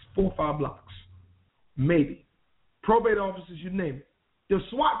 6 blocks, 4, 5 blocks, maybe. Probate offices, you name it. The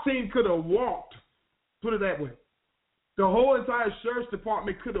SWAT team could have walked, put it that way. The whole entire sheriff's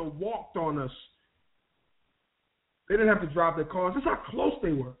department could have walked on us. They didn't have to drive their cars. That's how close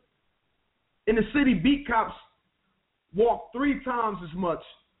they were. In the city, beat cops walked 3 times as much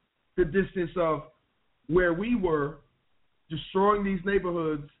the distance of where we were destroying these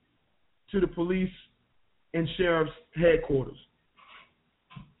neighborhoods to the police and sheriff's headquarters.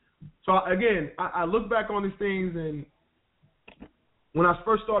 So again, I look back on these things, and when I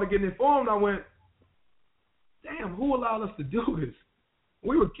first started getting informed, I went, damn, who allowed us to do this?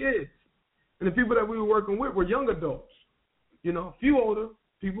 We were kids. And the people that we were working with were young adults. You know, a few older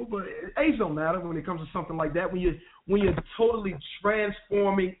people, but age don't matter when it comes to something like that, when you're totally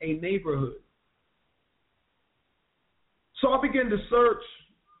transforming a neighborhood. So I began to search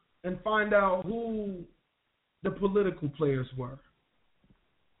and find out who the political players were.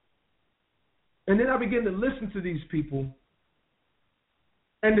 And then I began to listen to these people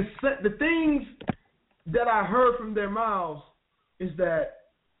And the things that I heard from their mouths is that,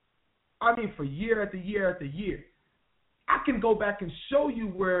 I mean, for year after year after year, I can go back and show you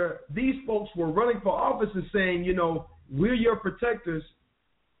where these folks were running for office and saying, you know, we're your protectors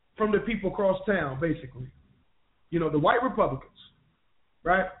from the people across town, basically. You know, the white Republicans,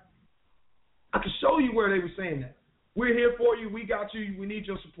 right? I can show you where they were saying that. We're here for you. We got you. We need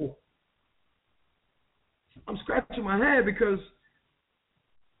your support. I'm scratching my head because,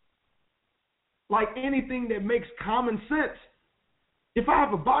 like anything that makes common sense, if I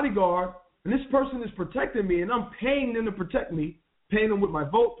have a bodyguard and this person is protecting me and I'm paying them to protect me, paying them with my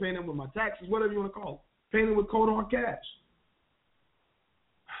vote, paying them with my taxes, whatever you want to call it, paying them with cold hard cash.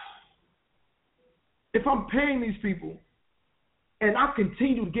 If I'm paying these people and I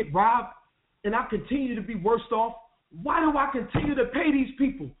continue to get robbed and I continue to be worse off, why do I continue to pay these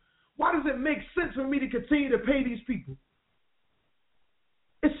people? Why does it make sense for me to continue to pay these people?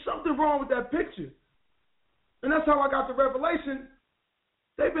 It's something wrong with that picture. And that's how I got the revelation.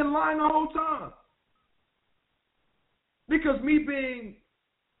 They've been lying the whole time. Because me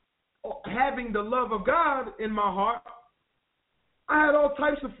having the love of God in my heart, I had all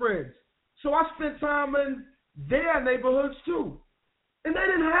types of friends. So I spent time in their neighborhoods too. And they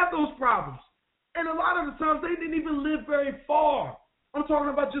didn't have those problems. And a lot of the times they didn't even live very far. I'm talking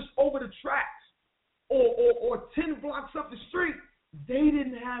about just over the tracks or 10 blocks up the street. They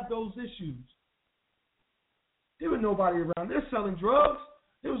didn't have those issues. There was nobody around. They're selling drugs.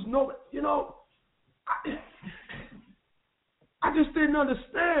 There was no, you know, I just didn't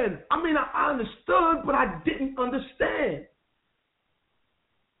understand. I mean, I understood, but I didn't understand.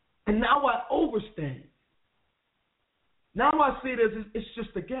 And now I overstand. Now I see it as it's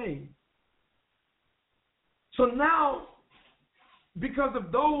just a game. So now, because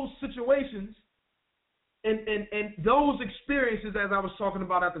of those situations and those experiences, as I was talking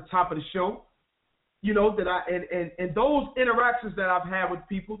about at the top of the show, you know, that and those interactions that I've had with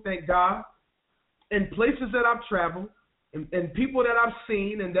people, thank God, and places that I've traveled, and people that I've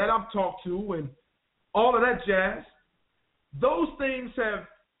seen and that I've talked to, and all of that jazz, those things have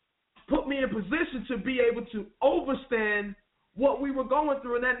put me in position to be able to overstand what we were going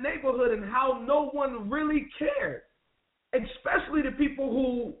through in that neighborhood and how no one really cared, especially the people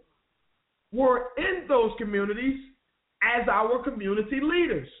who were in those communities as our community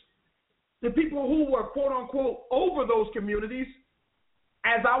leaders, the people who were, quote unquote, over those communities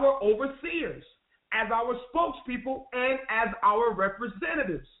as our overseers, as our spokespeople, and as our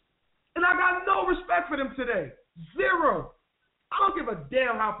representatives. And I got no respect for them today. Zero. I don't give a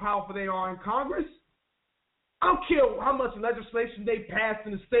damn how powerful they are in Congress. I don't care how much legislation they passed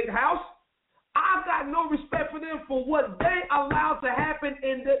in the state house. I've got no respect for them for what they allowed to happen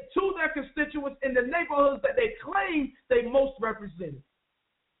to their constituents in the neighborhoods that they claim they most represented,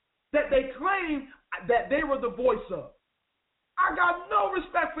 that they claim that they were the voice of. I got no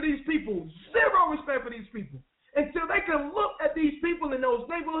respect for these people, zero respect for these people, until they can look at these people in those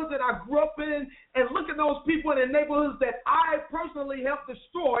neighborhoods that I grew up in and look at those people in the neighborhoods that I personally helped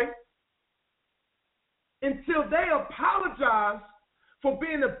destroy, until they apologize for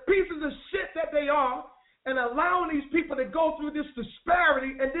being the pieces of shit that they are and allowing these people to go through this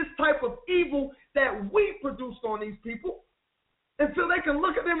disparity and this type of evil that we produced on these people, until they can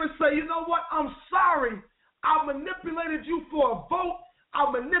look at them and say, you know what, I'm sorry. I manipulated you for a vote. I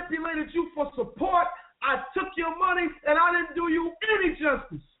manipulated you for support. I took your money and I didn't do you any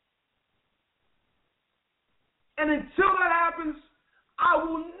justice. And until that happens, I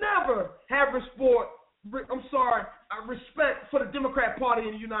will never have respect for the Democrat Party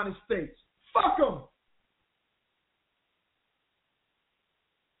in the United States. Fuck them.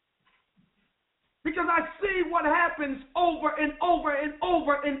 Because I see what happens over and over and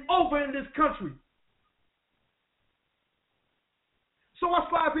over and over in this country. So I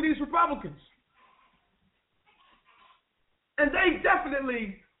slide to these Republicans. And they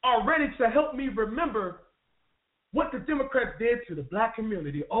definitely are ready to help me remember what the Democrats did to the black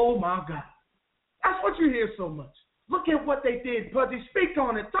community. Oh, my God. That's what you hear so much. Look at what they did, Pudgy. Speak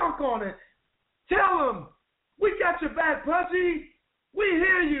on it. Talk on it. Tell them, we got your back, Pudgy. We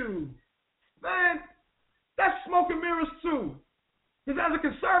hear you. Man, that's smoke and mirrors, too. Because as a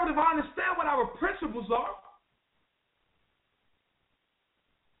conservative, I understand what our principles are.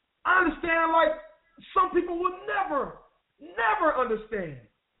 I understand, like, some people will never understand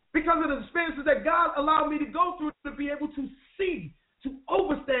because of the experiences that God allowed me to go through to be able to see, to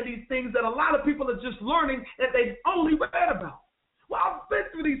understand these things that a lot of people are just learning that they've only read about. Well, I've been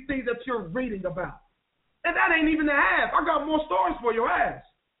through these things that you're reading about. And that ain't even the half. I got more stories for your ass.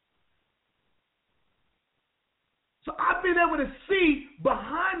 So I've been able to see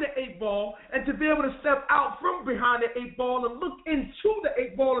behind the 8 ball and to be able to step out from behind the 8 ball and look into the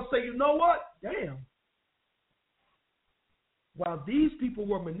 8 ball and say, you know what? Damn. While these people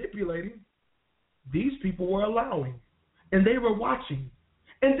were manipulating, these people were allowing. And they were watching.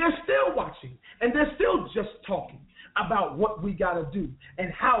 And they're still watching. And they're still just talking about what we got to do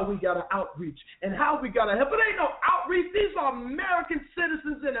and how we got to outreach and how we got to help. It ain't no outreach. These are American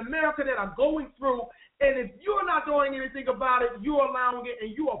citizens in America that are going through. And if you're not doing anything about it, you're allowing it,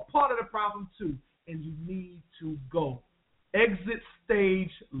 and you are part of the problem too. And you need to go. Exit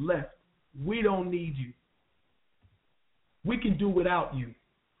stage left. We don't need you. We can do without you.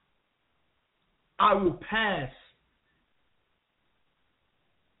 I will pass.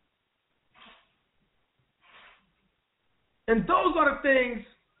 And those are the things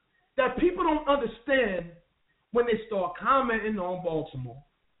that people don't understand when they start commenting on Baltimore.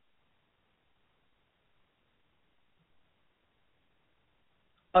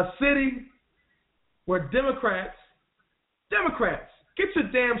 A city where Democrats, get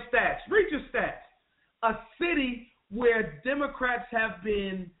your damn stats, read your stats. A city where Democrats have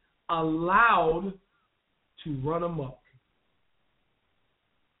been allowed to run amok.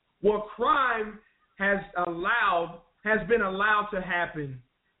 Where crime has been allowed to happen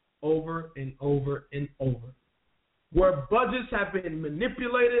over and over and over. Where budgets have been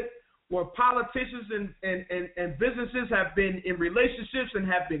manipulated, where politicians and businesses have been in relationships and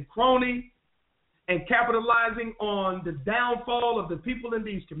have been crony and capitalizing on the downfall of the people in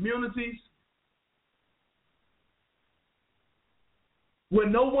these communities. Where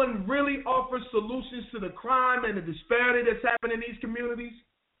no one really offers solutions to the crime and the disparity that's happening in these communities.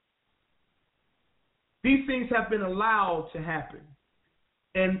 These things have been allowed to happen.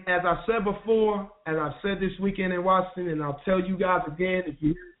 And as I said before, as I've said this weekend in Washington, and I'll tell you guys again, if you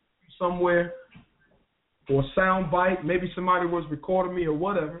hear somewhere or a sound bite, maybe somebody was recording me or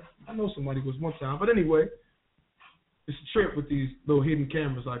whatever. I know somebody was one time. But anyway, it's a trip with these little hidden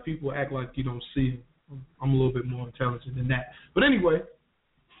cameras. Like, people act like you don't see them. I'm a little bit more intelligent than that. But anyway,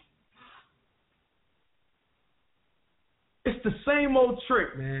 it's the same old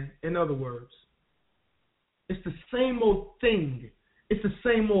trick, man, in other words. It's the same old thing. It's the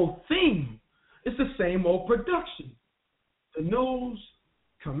same old theme. It's the same old production. The news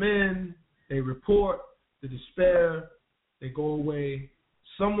come in, they report the despair, they go away.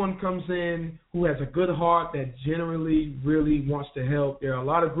 Someone comes in who has a good heart that generally really wants to help. There are a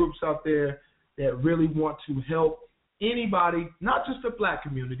lot of groups out there that really want to help anybody, not just the black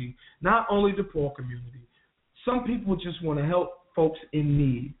community, not only the poor community. Some people just want to help folks in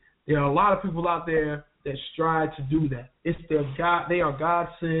need. There are a lot of people out there that strive to do that. It's their God. They are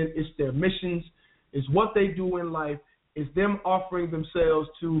God-sent. It's their missions. It's what they do in life. It's them offering themselves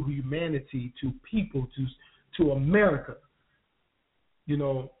to humanity, to people, to America. You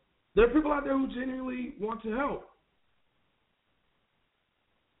know, there are people out there who genuinely want to help.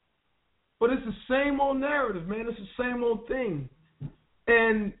 But it's the same old narrative, man. It's the same old thing.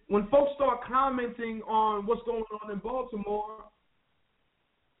 And when folks start commenting on what's going on in Baltimore,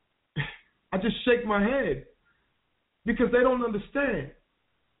 I just shake my head because they don't understand.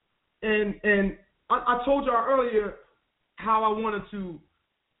 And I told y'all earlier how I wanted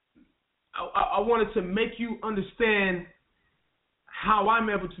to make you understand how I'm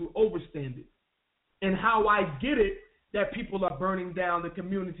able to overstand it and how I get it that people are burning down the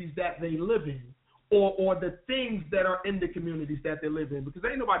communities that they live in or the things that are in the communities that they live in, because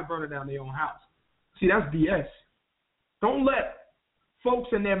ain't nobody burning down their own house. See, that's BS. Don't let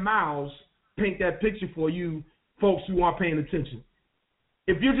folks in their mouths paint that picture for you folks who aren't paying attention.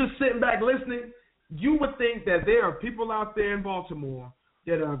 If you're just sitting back listening, you would think that there are people out there in Baltimore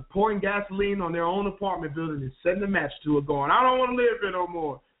that are pouring gasoline on their own apartment building and setting a match to it going, I don't want to live here no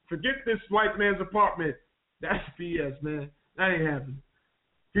more. Forget this white man's apartment. That's BS, man. That ain't happening.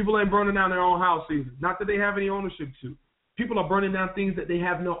 People ain't burning down their own house either. Not that they have any ownership to. People are burning down things that they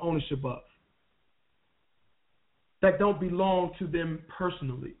have no ownership of, that don't belong to them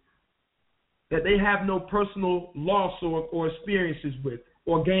personally, that they have no personal loss or experiences with,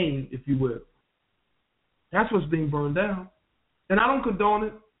 or gain, if you will. That's what's being burned down. And I don't condone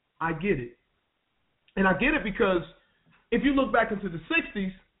it. I get it. And I get it because if you look back into the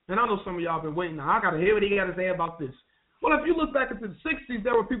 60s, and I know some of y'all have been waiting. Now, I got to hear what he got to say about this. Well, if you look back into the 60s,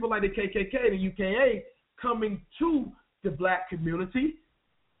 there were people like the KKK, the UKA, coming to the black community.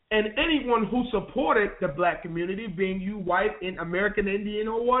 And anyone who supported the black community, being you white and American Indian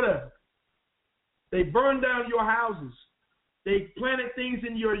or whatever, they burned down your houses. They planted things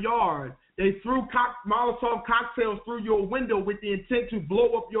in your yard. They threw Molotov cocktails through your window with the intent to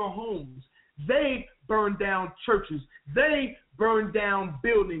blow up your homes. They burned down churches. They burned down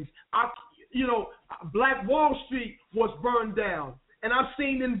buildings. Black Wall Street was burned down. And I've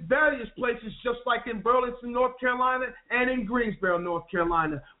seen in various places, just like in Burlington, North Carolina, and in Greensboro, North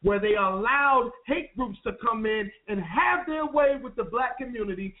Carolina, where they allowed hate groups to come in and have their way with the black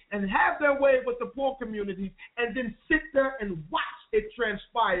community and have their way with the poor communities, and then sit there and watch it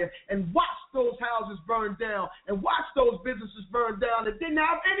transpire and watch those houses burn down and watch those businesses burn down and didn't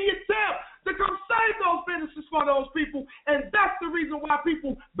have any attempt to come save those businesses for those people. And that's the reason why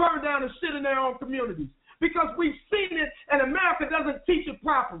people burn down and shit in their own communities. Because we've seen it, and America doesn't teach it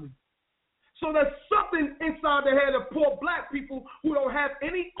properly. So there's something inside the head of poor black people who don't have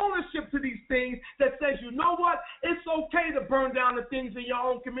any ownership to these things that says, you know what, it's okay to burn down the things in your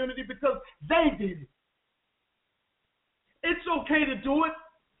own community because they did it. It's okay to do it.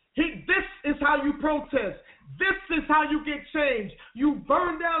 This is how you protest. This is how you get change. You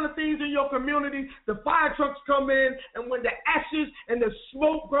burn down the things in your community, the fire trucks come in, and when the ashes and the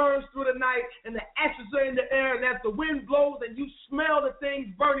smoke burns through the night and the ashes are in the air, and as the wind blows and you smell the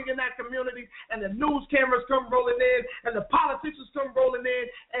things burning in that community, and the news cameras come rolling in, and the politicians come rolling in,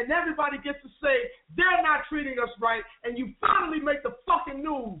 and everybody gets to say, they're not treating us right, and you finally make the fucking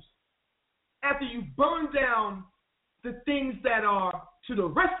news after you burn down the things that are, to the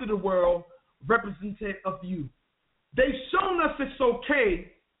rest of the world, representative of you. They've shown us it's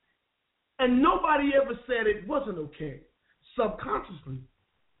okay, and nobody ever said it wasn't okay, subconsciously.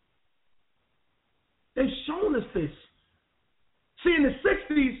 They've shown us this. See, in the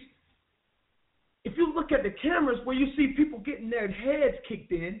 60s, if you look at the cameras where you see people getting their heads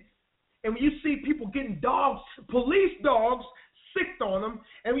kicked in, and when you see people getting dogs, police dogs, sicked on them,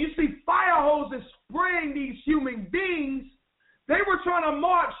 and when you see fire hoses spraying these human beings, they were trying to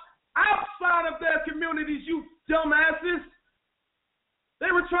march outside of their communities, you dumbasses.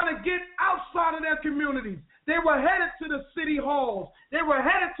 They were trying to get outside of their communities. They were headed to the city halls. They were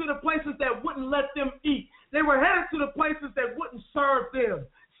headed to the places that wouldn't let them eat. They were headed to the places that wouldn't serve them.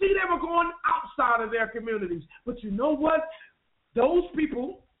 See, they were going outside of their communities. But you know what? Those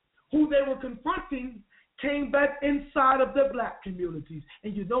people who they were confronting came back inside of the black communities.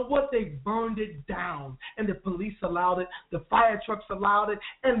 And you know what? They burned it down. And the police allowed it. The fire trucks allowed it.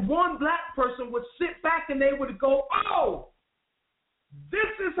 And one black person would sit back and they would go, oh, this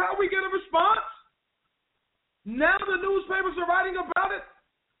is how we get a response? Now the newspapers are writing about it?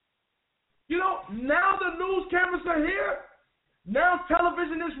 You know, now the news cameras are here. Now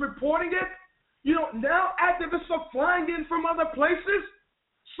television is reporting it. You know, now activists are flying in from other places.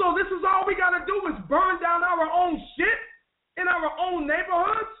 So this is all we got to do is burn down our own shit in our own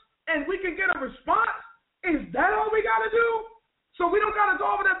neighborhoods, and we can get a response? Is that all we got to do? So we don't got to go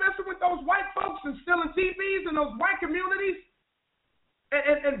over there messing with those white folks and stealing TVs in those white communities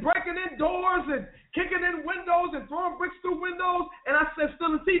and breaking in doors and kicking in windows and throwing bricks through windows. And I said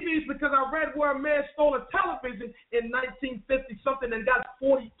stealing TVs because I read where a man stole a television in 1950-something and got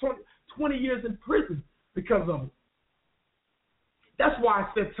 20 years in prison because of it. That's why I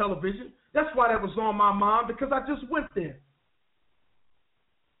said television. That's why that was on my mind, because I just went there.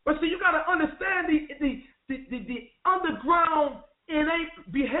 But see, you got to understand the underground innate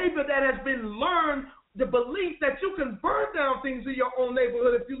behavior that has been learned, the belief that you can burn down things in your own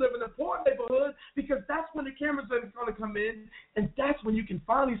neighborhood if you live in a poor neighborhood, because that's when the cameras are going to come in, and that's when you can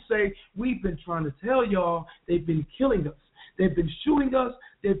finally say, we've been trying to tell y'all they've been killing us. They've been shooting us.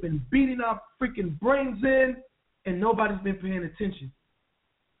 They've been beating our freaking brains in. And nobody's been paying attention.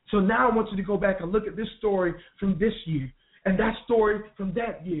 So now I want you to go back and look at this story from this year and that story from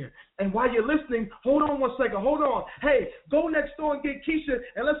that year. And while you're listening, hold on one second. Hold on. Hey, go next door and get Keisha,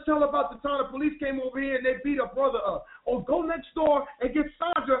 and let's tell her about the time the police came over here and they beat her brother up. Or go next door and get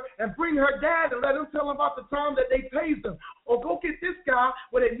Sandra and bring her dad and let him tell him about the time that they tased him. Or go get this guy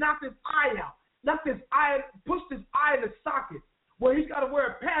where they knocked his eye out. Pushed his eye in the socket. Where he's got to wear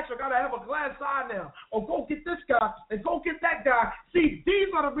a patch or got to have a glass eye now. Or go get this guy and go get that guy. See, these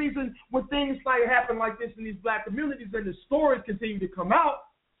are the reasons when things like happen like this in these black communities and the stories continue to come out.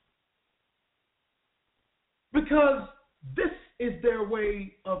 Because this is their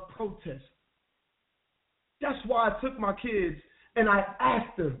way of protest. That's why I took my kids and I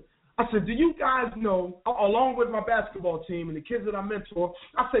asked them. I said, do you guys know, along with my basketball team and the kids that I mentor,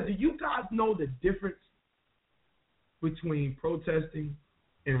 I said, do you guys know the difference between protesting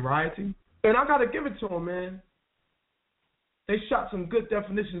and rioting? And I got to give it to them, man. They shot some good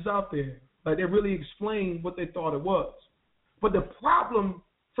definitions out there. Like, they really explained what they thought it was. But the problem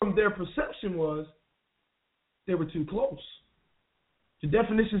from their perception was they were too close. The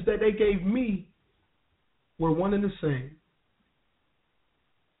definitions that they gave me were one and the same.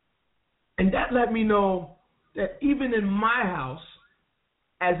 And that let me know that even in my house,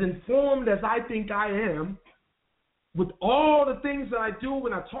 as informed as I think I am, with all the things that I do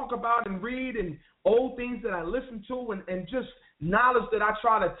and I talk about and read and old things that I listen to and just knowledge that I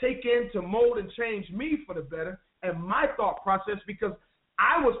try to take in to mold and change me for the better and my thought process, because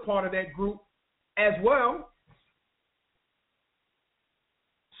I was part of that group as well.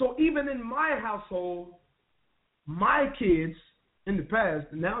 So even in my household, my kids in the past,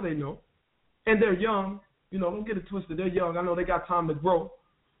 now they know, and they're young, don't get it twisted, they're young. I know they got time to grow.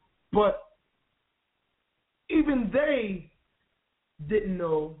 But even they didn't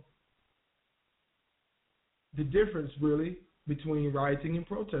know the difference, really, between rioting and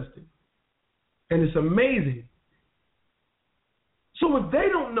protesting. And it's amazing. So if they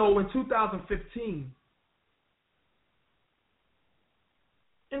don't know in 2015,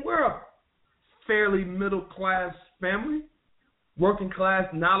 and we're a fairly middle-class family, working-class,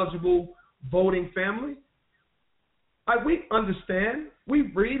 knowledgeable, voting family, we understand,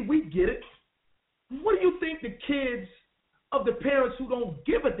 we read, we get it. What do you think the kids of the parents who don't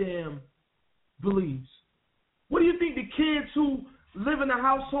give a damn believes? What do you think the kids who live in a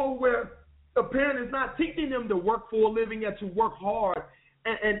household where a parent is not teaching them to work for a living and to work hard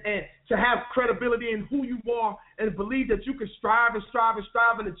and to have credibility in who you are and believe that you can strive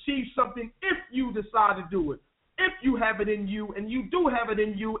and achieve something if you decide to do it, if you have it in you and you do have it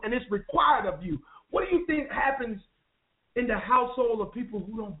in you and it's required of you? What do you think happens in the household of people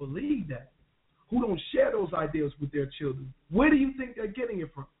who don't believe that, who don't share those ideas with their children? Where do you think they're getting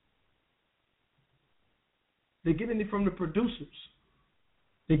it from? They're getting it from the producers.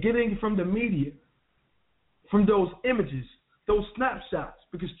 They're getting it from the media, from those images, those snapshots,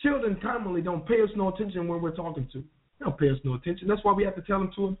 because children commonly don't pay us no attention when we're talking to. They don't pay us no attention. That's why we have to tell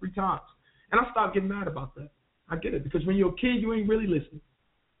them 2 and 3 times. And I stopped getting mad about that. I get it, because when you're a kid, you ain't really listening.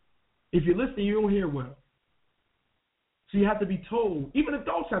 If you're listening, you don't hear well. So you have to be told. Even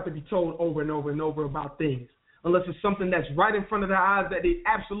adults have to be told over and over and over about things, unless it's something that's right in front of their eyes that they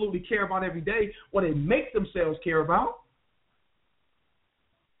absolutely care about every day or they make themselves care about.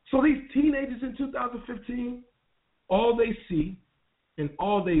 So these teenagers in 2015, all they see and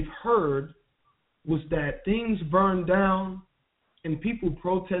all they've heard was that things burned down and people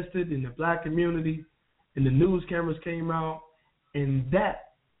protested in the black community and the news cameras came out, and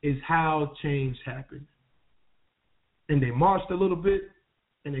that is how change happened. And they marched a little bit,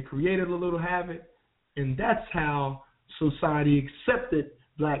 and they created a little havoc, and that's how society accepted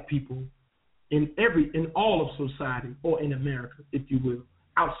black people in all of society, or in America, if you will,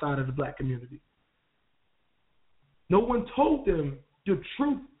 outside of the black community. No one told them the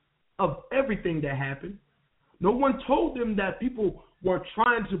truth of everything that happened. No one told them that people were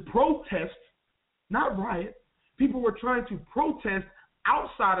trying to protest, not riot. People were trying to protest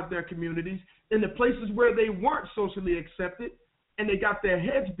outside of their communities in the places where they weren't socially accepted, and they got their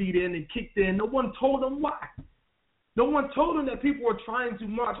heads beat in and kicked in. No one told them why. No one told them that people were trying to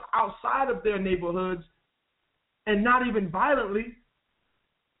march outside of their neighborhoods, and not even violently.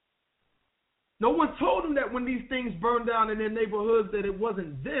 No one told them that when these things burned down in their neighborhoods that it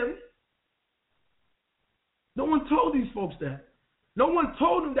wasn't them. No one told these folks that. No one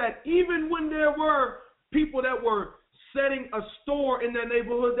told them that even when there were people that were setting a store in their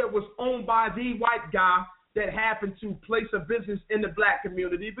neighborhood that was owned by the white guy that happened to place a business in the black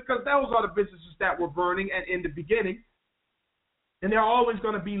community, because those are the businesses that were burning and in the beginning. And there are always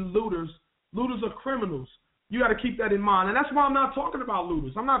going to be looters. Looters are criminals. You got to keep that in mind. And that's why I'm not talking about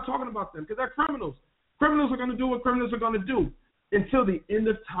looters. I'm not talking about them, because they're criminals. Criminals are going to do what criminals are going to do until the end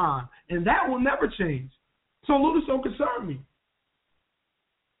of time. And that will never change. So looters don't concern me.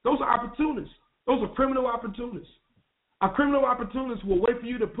 Those are opportunists. Those are criminal opportunists. A criminal opportunist will wait for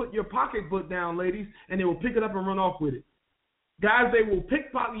you to put your pocketbook down, ladies, and they will pick it up and run off with it. Guys, they will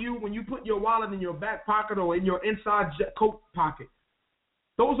pickpocket you when you put your wallet in your back pocket or in your inside coat pocket.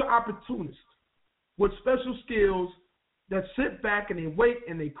 Those are opportunists with special skills that sit back and they wait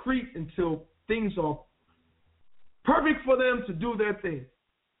and they creep until things are perfect for them to do their thing.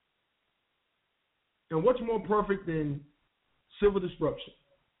 And what's more perfect than civil disruption?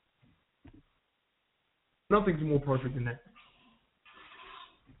 Nothing's more perfect than that.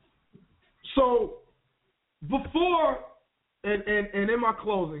 So before and in my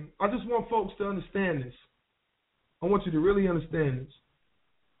closing, I just want folks to understand this. I want you to really understand this.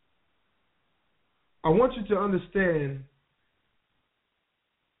 I want you to understand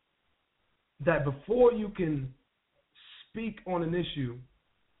that before you can speak on an issue,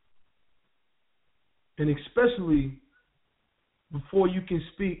 and especially before you can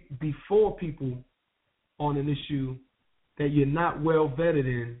speak before people on an issue that you're not well vetted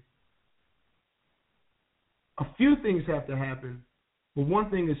in, a few things have to happen, but one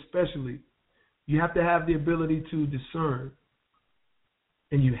thing especially, you have to have the ability to discern,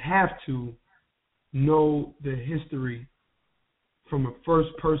 and you have to know the history from a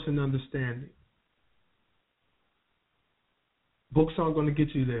first-person understanding. Books aren't going to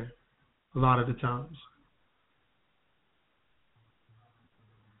get you there a lot of the times.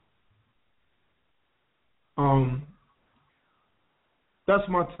 That's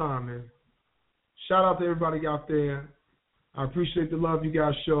my time, man. Shout out to everybody out there. I appreciate the love you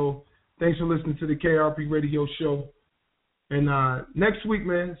guys show. Thanks for listening to the KRP Radio Show. And next week,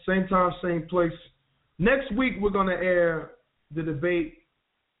 man, same time, same place. Next week, we're going to air the debate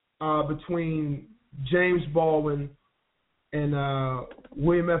between James Baldwin and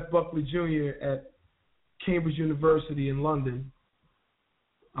William F. Buckley Jr. at Cambridge University in London.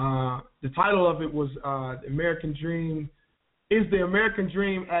 The title of it was The American Dream. Is the American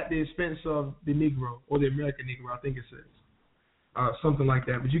Dream at the expense of the Negro, or the American Negro, I think it says. Something like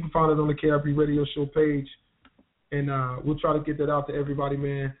that. But you can find it on the KRP Radio Show page, and we'll try to get that out to everybody,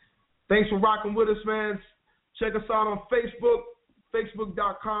 man. Thanks for rocking with us, man. Check us out on Facebook,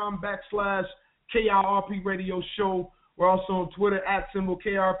 facebook.com/KIRP Radio Show. We're also on Twitter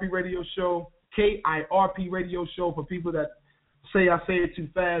 @KRP Radio Show, KIRP Radio Show for people that say I say it too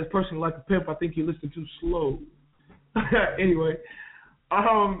fast. Personally, like a pimp, I think you listen too slow. Anyway,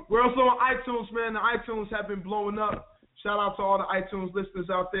 we're also on iTunes, man. The iTunes have been blowing up. Shout out to all the iTunes listeners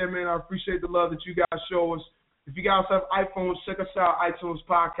out there, man. I appreciate the love that you guys show us. If you guys have iPhones, check us out, iTunes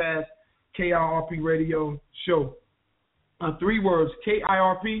Podcast, KIRP Radio Show. 3 words,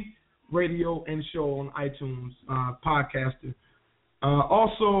 KIRP Radio and Show on iTunes Podcaster.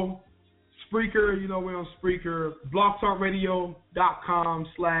 Also, Spreaker, you know we're on Spreaker,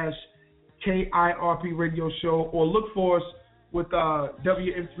 blogtalkradio.com/KIRP Radio Show, or look for us with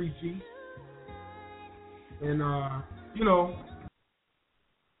WM3G. And you know,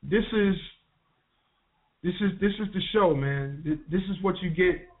 this is the show, man. This is what you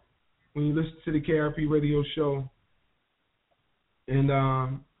get when you listen to the KRP Radio Show. And I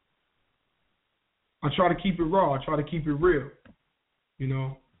try to keep it raw. I try to keep it real. You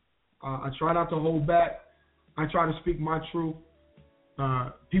know, I try not to hold back. I try to speak my truth.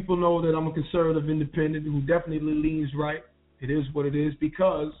 People know that I'm a conservative independent who definitely leans right. It is what it is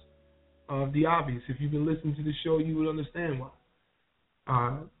because of the obvious. If you've been listening to the show, you would understand why.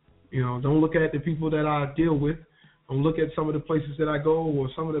 You know, don't look at the people that I deal with. Don't look at some of the places that I go or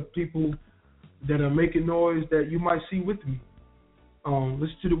some of the people that are making noise that you might see with me.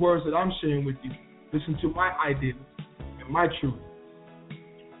 Listen to the words that I'm sharing with you. Listen to my ideas and my truth.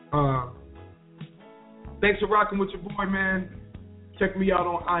 Thanks for rocking with your boy, man. Check me out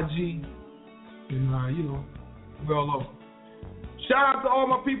on IG. And, you know, we're all over. Shout out to all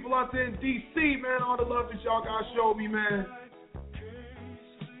my people out there in D.C., man. All the love that y'all guys showed me, man.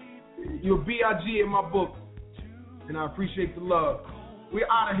 You're B.I.G. in my book. And I appreciate the love. We're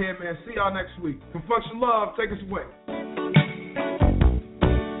out of here, man. See y'all next week. Confunction Love, take us away.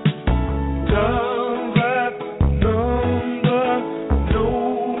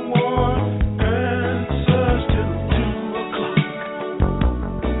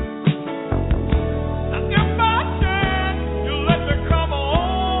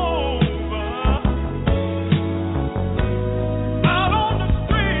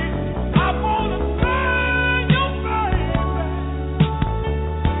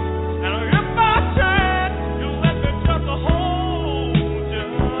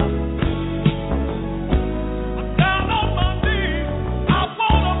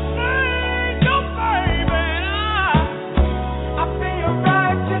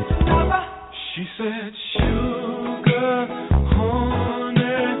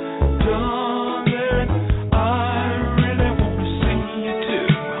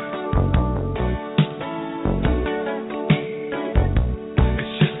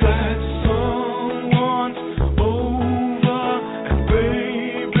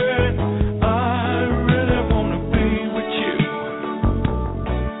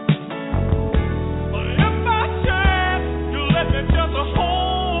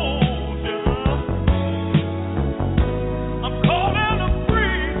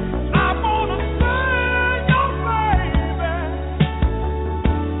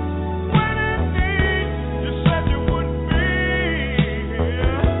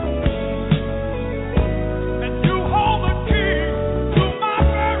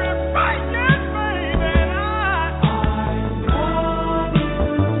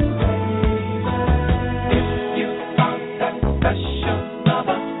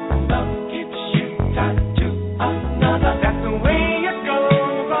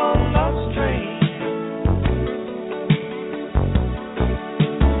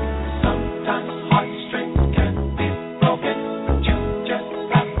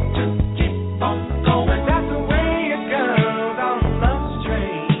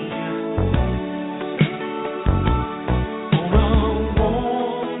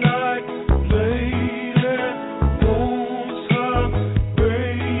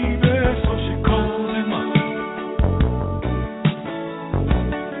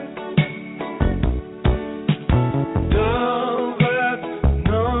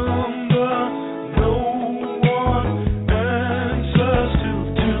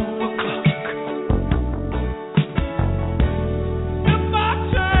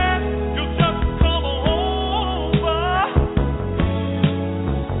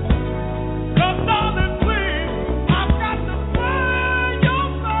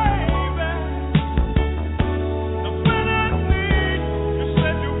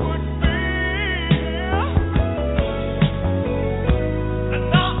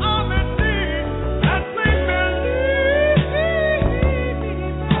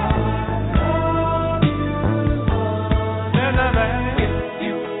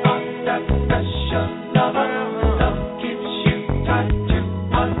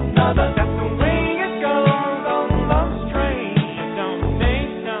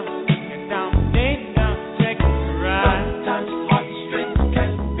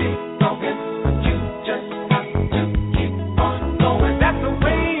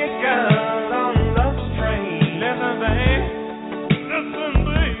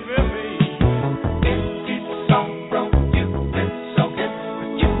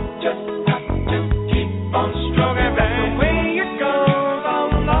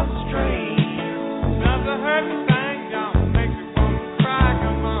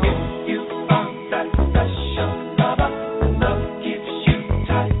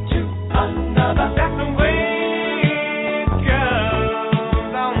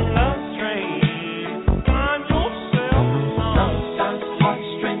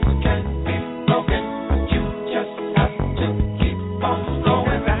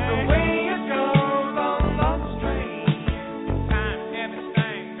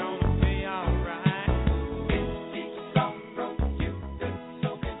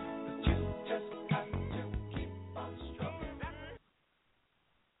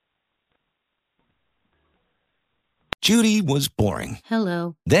 Judy was boring.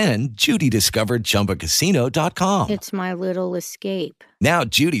 Hello. Then Judy discovered ChumbaCasino.com. It's my little escape. Now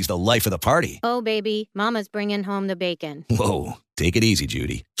Judy's the life of the party. Oh, baby, mama's bringing home the bacon. Whoa, take it easy,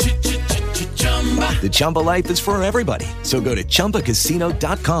 Judy. The Chumba life is for everybody. So go to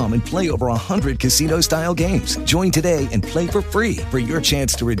ChumbaCasino.com and play over 100 casino-style games. Join today and play for free for your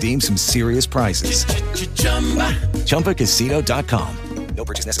chance to redeem some serious prizes. ChumbaCasino.com. No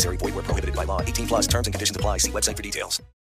purchase necessary. Void where prohibited by law. 18 plus terms and conditions apply. See website for details.